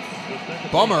pen.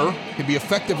 Bummer can be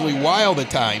effectively wild at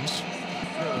times.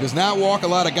 He does not walk a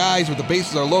lot of guys, but the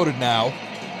bases are loaded now.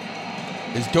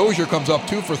 As Dozier comes up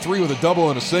 2 for 3 with a double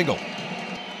and a single.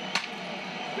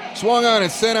 Swung on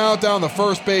and sent out down the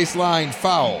first base line,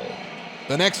 foul.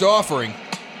 The next offering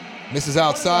misses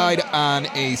outside on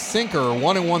a sinker,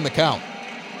 1-1 the count.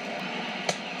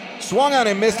 Swung on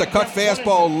and missed a cut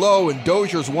fastball low, and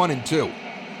Dozier's 1-2.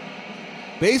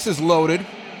 Bases loaded.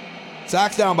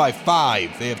 Sox down by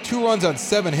 5. They have 2 runs on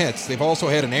 7 hits. They've also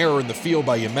had an error in the field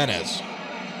by Jimenez.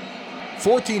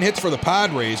 14 hits for the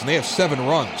Padres, and they have 7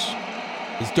 runs.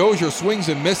 As Dozier swings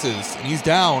and misses, and he's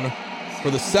down for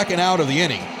the second out of the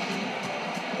inning.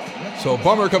 So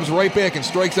Bummer comes right back and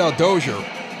strikes out Dozier.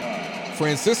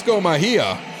 Francisco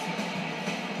Mejia,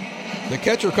 the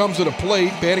catcher, comes to the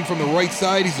plate, batting from the right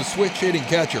side. He's a switch-hitting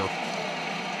catcher.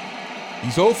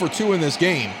 He's 0 for 2 in this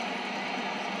game.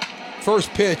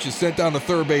 First pitch is sent down the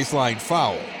third base line,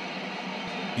 foul.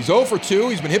 He's 0 for 2.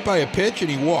 He's been hit by a pitch, and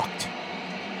he walked.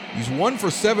 He's 1 for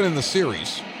 7 in the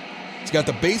series. He's got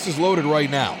the bases loaded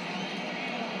right now.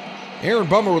 Aaron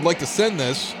Bummer would like to send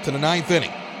this to the 9th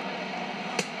inning.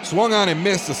 Swung on and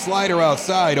missed a slider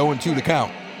outside, 0-2 the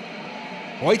count.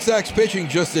 White Sox pitching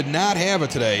just did not have it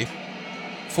today.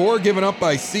 4 given up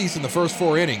by Cease in the first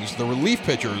 4 innings. The relief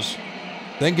pitchers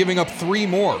then giving up 3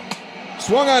 more.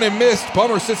 Swung on and missed.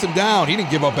 Bummer sits him down. He didn't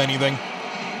give up anything.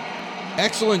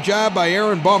 Excellent job by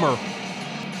Aaron Bummer.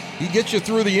 He gets you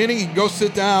through the inning. He can go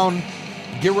sit down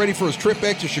and get ready for his trip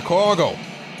back to Chicago.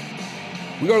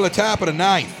 We go to the top of the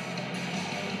 9th.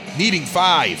 Needing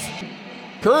 5.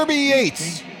 Kirby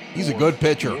Yates. He's a good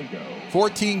pitcher.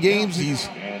 14 games. He's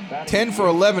 10 for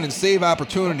 11 in save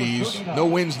opportunities. No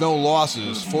wins, no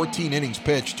losses. 14 innings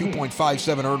pitched.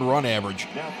 2.57 earned run average.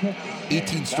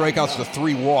 18 strikeouts to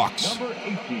 3 walks.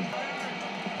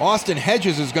 Austin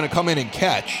Hedges is going to come in and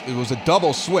catch. It was a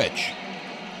double switch.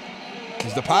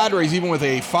 As the Padres, even with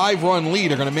a 5-run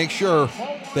lead, are going to make sure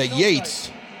that Yates,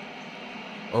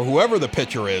 or whoever the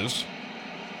pitcher is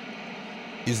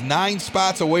 9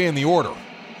 spots away in the order.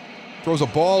 Throws a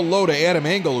ball low to Adam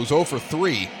Engel, who's 0 for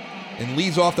 3, and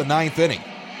leads off the 9th inning.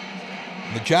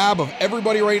 And the job of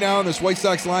everybody right now in this White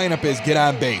Sox lineup is get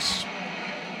on base.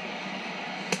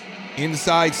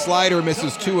 Inside slider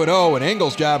misses 2-0, and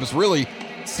Engel's job is really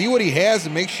see what he has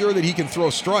and make sure that he can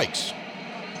throw strikes.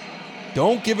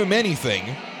 Don't give him anything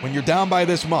when you're down by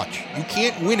this much. You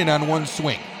can't win it on one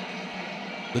swing.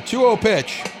 The 2-0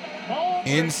 pitch,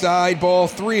 inside ball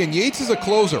 3, and Yates is a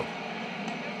closer.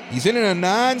 He's in a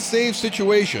non-save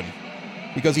situation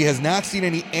because he has not seen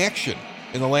any action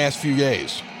in the last few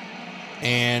days.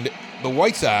 And the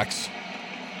White Sox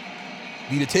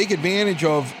need to take advantage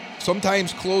of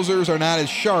sometimes closers are not as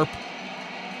sharp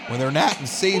when they're not in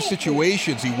save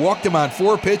situations. He walked him on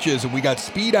 4 pitches, and we got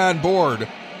speed on board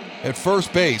at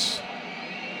first base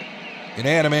in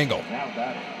Adam Engel.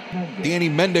 Danny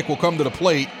Mendick will come to the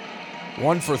plate,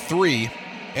 1 for 3.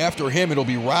 After him, it'll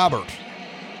be Robert.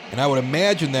 And I would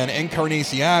imagine then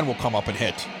Encarnacion will come up and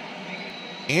hit.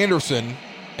 Anderson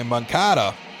and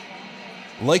Moncada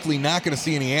likely not going to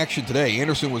see any action today.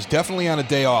 Anderson was definitely on a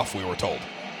day off, we were told.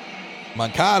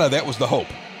 Moncada, that was the hope.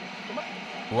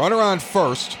 Runner on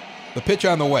first, the pitch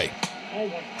on the way.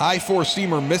 High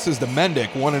 4-seamer misses to Mendick,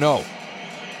 1-0.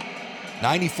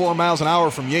 94 miles an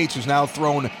hour from Yates, who's now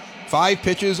thrown 5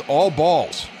 pitches, all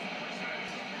balls.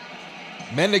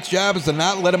 Mendick's job is to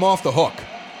not let him off the hook.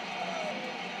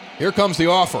 Here comes the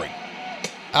offering.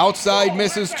 Outside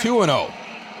misses, 2-0.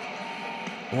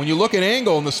 And when you look at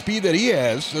Engel and the speed that he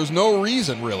has, there's no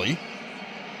reason, really,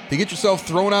 to get yourself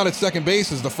thrown out at second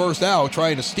base as the first out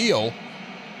trying to steal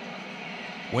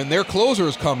when their closer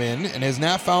has come in and has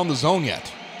not found the zone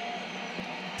yet.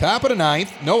 Top of the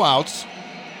 9th, no outs.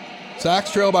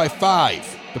 Sox trail by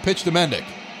 5. The pitch to Mendick.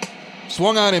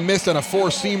 Swung on and missed on a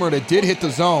 4-seamer that did hit the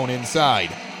zone inside.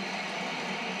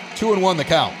 2-1 the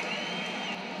count.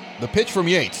 The pitch from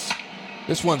Yates.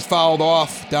 This one's fouled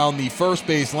off down the first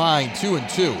base line,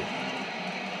 2-2.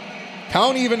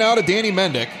 Count even now to Danny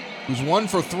Mendick, who's 1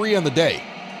 for 3 on the day.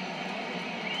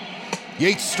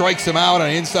 Yates strikes him out on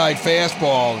an inside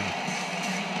fastball.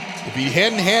 If he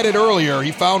hadn't had it earlier,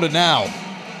 he found it now.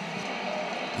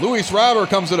 Luis Robert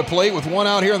comes to the plate with 1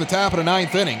 out here in the top of the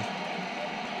 9th inning.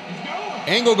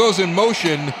 Engel goes in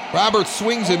motion. Roberts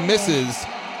swings and misses.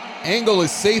 Engel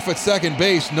is safe at second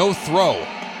base, no throw.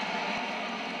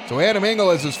 So Adam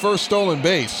Engel has his first stolen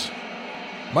base.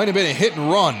 Might have been a hit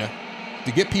and run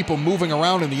to get people moving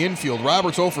around in the infield.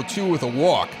 Roberts 0 for 2 with a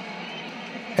walk.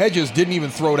 Hedges didn't even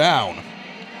throw down.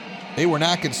 They were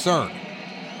not concerned.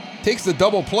 Takes the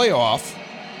double play off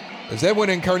as Edwin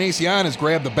Encarnacion has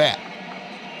grabbed the bat.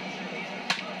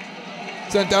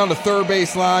 Sent down to third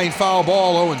base line, foul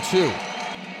ball, 0-2.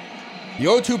 The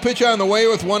 0-2 pitch on the way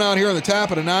with one out here in the top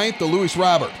of the ninth to Luis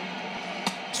Robert.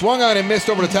 Swung on and missed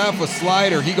over the top of a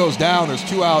slider. He goes down. There's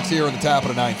 2 outs here in the top of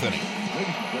the ninth inning.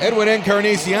 Edwin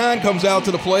Encarnacion comes out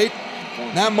to the plate.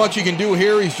 Not much he can do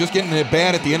here. He's just getting a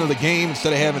bat at the end of the game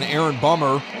instead of having Aaron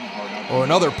Bummer or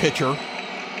another pitcher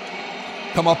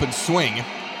come up and swing.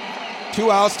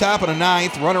 2 outs, top of the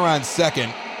ninth, runner on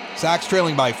second. Sox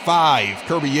trailing by 5.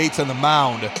 Kirby Yates on the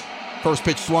mound. First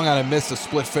pitch swung on and missed, a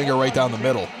split finger right down the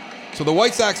middle. So the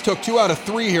White Sox took 2 out of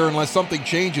 3 here unless something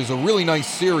changes. A really nice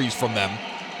series from them.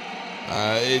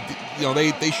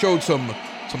 They showed some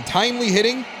timely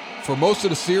hitting for most of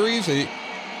the series. They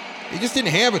just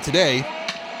didn't have it today.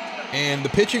 And the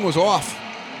pitching was off.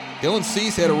 Dylan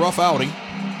Cease had a rough outing.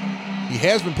 He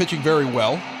has been pitching very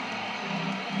well.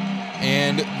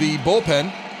 And the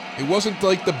bullpen, it wasn't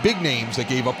like the big names that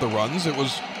gave up the runs. It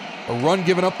was a run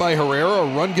given up by Herrera,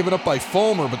 a run given up by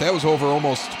Fulmer, but that was over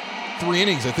almost 3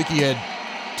 innings. I think he had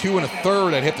 2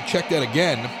 1/3. I'd have to check that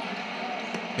again.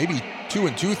 Maybe 2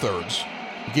 2/3.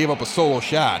 He gave up a solo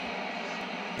shot.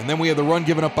 And then we had the run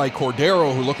given up by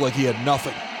Cordero, who looked like he had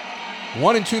nothing.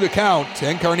 1-2 the count to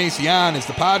Encarnacion as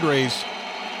the Padres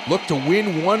look to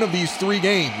win one of these 3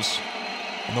 games.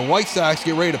 And the White Sox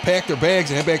get ready to pack their bags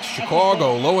and head back to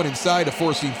Chicago. Low and inside a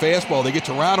 4-seam fastball. They get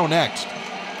Toronto next.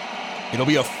 It'll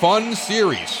be a fun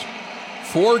series.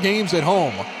 4 games at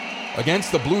home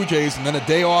against the Blue Jays and then a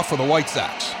day off for the White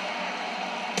Sox.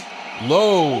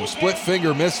 Low, split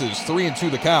finger misses. 3-2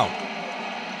 the count.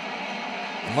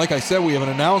 And like I said, we have an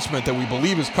announcement that we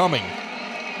believe is coming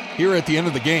here at the end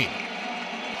of the game.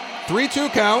 3-2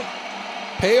 count.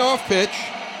 Payoff pitch.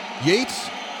 Yates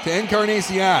to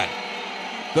Encarnacion.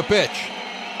 The pitch.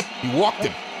 He walked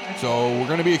him. So we're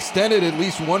going to be extended at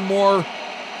least one more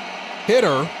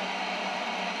hitter.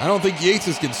 I don't think Yates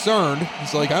is concerned.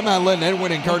 He's like, I'm not letting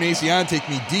Edwin Encarnacion take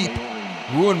me deep,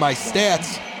 ruin my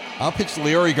stats. I'll pitch to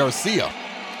Leury Garcia.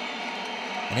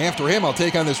 And after him, I'll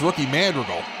take on this rookie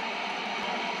Madrigal.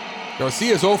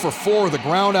 Garcia's 0 for 4 with a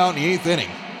ground out in the 8th inning.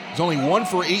 He's only 1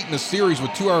 for 8 in the series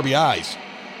with 2 RBIs.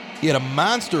 He had a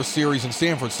monster series in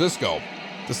San Francisco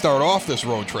to start off this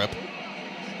road trip,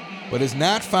 but has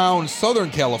not found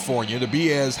Southern California to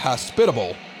be as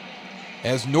hospitable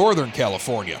as Northern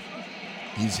California.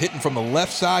 He's hitting from the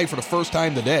left side for the first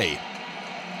time today.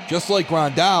 Just like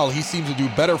Grandal, he seems to do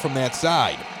better from that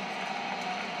side.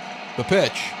 The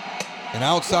pitch, an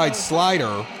outside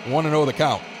slider, 1-0 the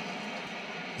count.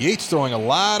 Yates throwing a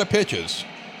lot of pitches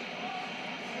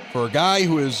for a guy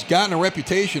who has gotten a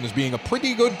reputation as being a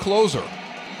pretty good closer.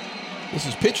 This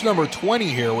is pitch number 20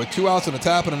 here with 2 outs in the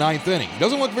top of the 9th inning. He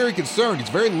doesn't look very concerned. He's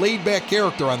a very laid-back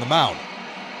character on the mound.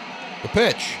 The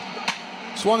pitch,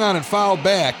 swung on and fouled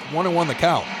back, 1-1 the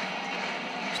count.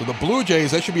 So the Blue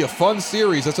Jays, that should be a fun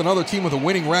series. That's another team with a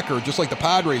winning record, just like the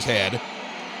Padres had.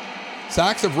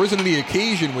 Sox have risen to the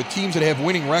occasion with teams that have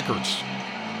winning records.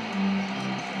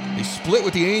 They split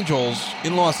with the Angels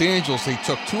in Los Angeles. They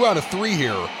took 2 out of 3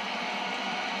 here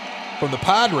from the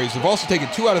Padres. They've also taken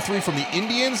 2 out of 3 from the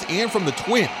Indians and from the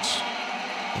Twins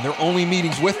in their only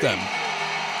meetings with them.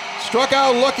 Struck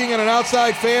out looking at an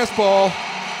outside fastball.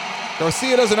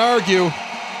 Garcia doesn't argue.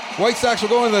 White Sox will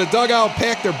go into the dugout,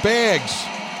 pack their bags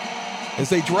as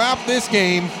they drop this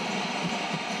game,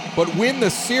 but win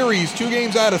the series 2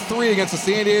 games out of 3 against the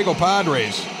San Diego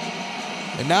Padres.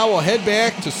 And now we'll head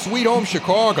back to sweet home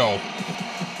Chicago,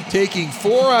 taking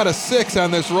 4 out of 6 on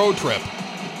this road trip.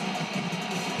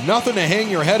 Nothing to hang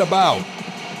your head about.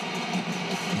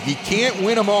 You can't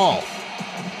win them all.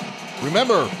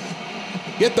 Remember,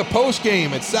 get the post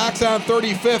game at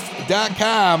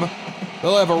SoxOn35th.com.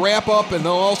 They'll have a wrap-up, and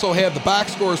they'll also have the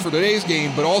box scores for today's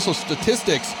game, but also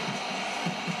statistics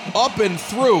up and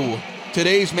through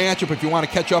today's matchup if you want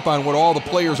to catch up on what all the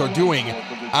players are doing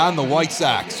on the White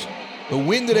Sox. The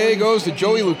win today goes to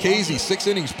Joey Lucchesi, 6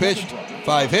 innings pitched,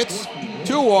 5 hits,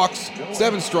 2 walks,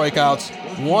 7 strikeouts,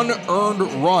 1 earned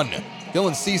run.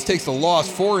 Dylan Cease takes the loss,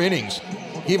 4 innings.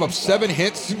 Gave up 7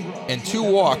 hits and 2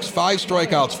 walks, 5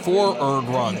 strikeouts, 4 earned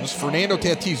runs. Fernando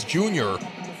Tatis Jr.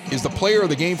 is the player of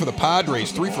the game for the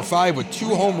Padres, 3 for 5 with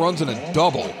 2 home runs and a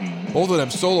double. Both of them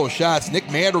solo shots. Nick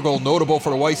Madrigal, notable for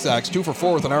the White Sox, 2 for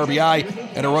 4 with an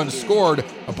RBI and a run scored.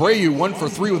 Abreu, 1 for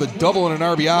 3 with a double and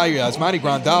an RBI. Yasmani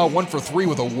Grandal, 1 for 3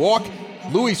 with a walk.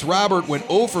 Luis Robert went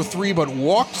 0 for 3 but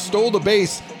walked, stole the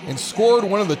base, and scored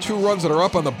one of the 2 runs that are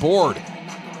up on the board.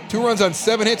 2 runs on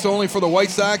 7 hits only for the White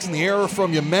Sox, and the error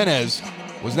from Jimenez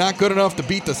was not good enough to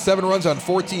beat the 7 runs on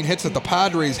 14 hits that the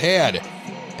Padres had.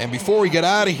 And before we get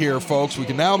out of here, folks, we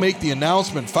can now make the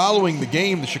announcement. Following the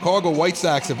game, the Chicago White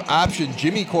Sox have optioned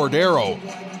Jimmy Cordero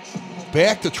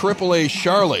back to AAA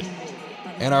Charlotte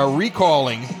and are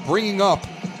bringing up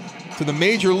to the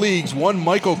major leagues one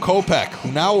Michael Kopech,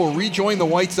 who now will rejoin the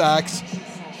White Sox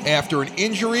after an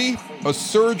injury, a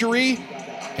surgery,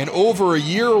 and over a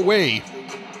year away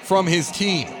from his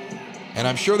team. And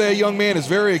I'm sure that young man is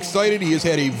very excited. He has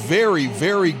had a very,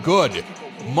 very good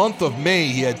month of May.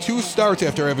 He had 2 starts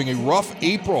after having a rough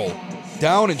April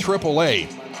down in AAA,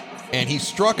 and he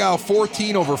struck out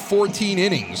 14 over 14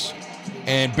 innings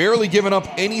and barely given up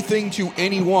anything to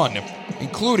anyone,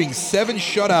 including 7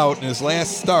 shutout in his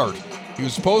last start. He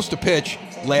was supposed to pitch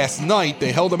last night.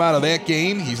 They held him out of that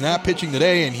game. He's not pitching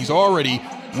today, and he's already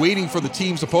waiting for the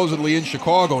team supposedly in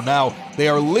Chicago. Now, they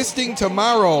are listing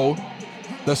tomorrow.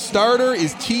 The starter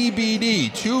is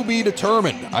TBD, to be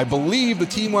determined. I believe the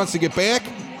team wants to get back,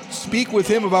 speak with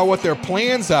him about what their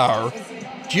plans are.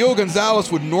 Gio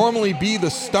Gonzalez would normally be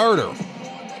the starter.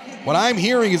 What I'm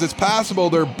hearing is it's possible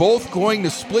they're both going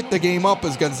to split the game up,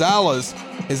 as Gonzalez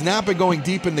has not been going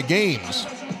deep in the games.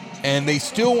 And they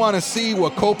still want to see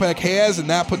what Kopech has and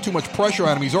not put too much pressure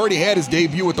on him. He's already had his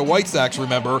debut with the White Sox,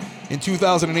 remember, in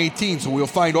 2018. So we'll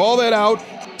find all that out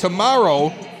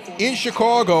tomorrow in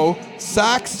Chicago.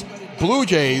 Sox, Blue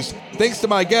Jays. Thanks to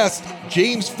my guest,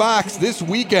 James Fox, this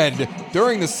weekend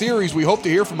during the series. We hope to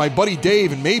hear from my buddy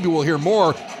Dave, and maybe we'll hear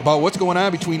more about what's going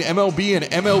on between MLB and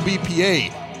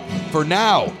MLBPA. For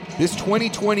now, this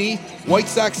 2020 White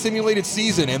Sox simulated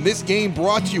season and this game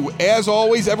brought to you, as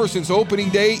always, ever since opening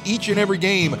day, each and every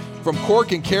game from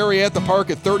Cork and Carry at the Park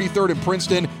at 33rd and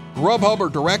Princeton, Grubhub or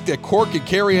direct at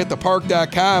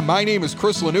corkandcarryatthepark.com. My name is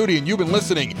Chris Lanuti, and you've been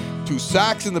listening to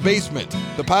Sox in the Basement,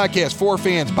 the podcast for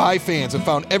fans, by fans, and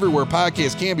found everywhere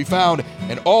podcasts can be found,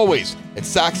 and always at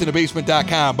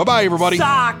soxinthebasement.com. Bye-bye, everybody.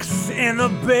 Sox in the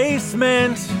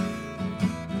basement.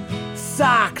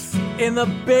 Sox in the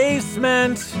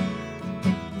basement.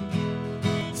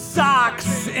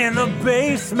 Sox in the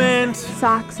basement.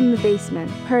 Sox in the Basement.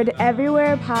 Heard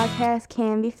everywhere podcasts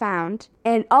can be found,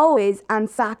 and always on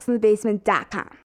soxinthebasement.com.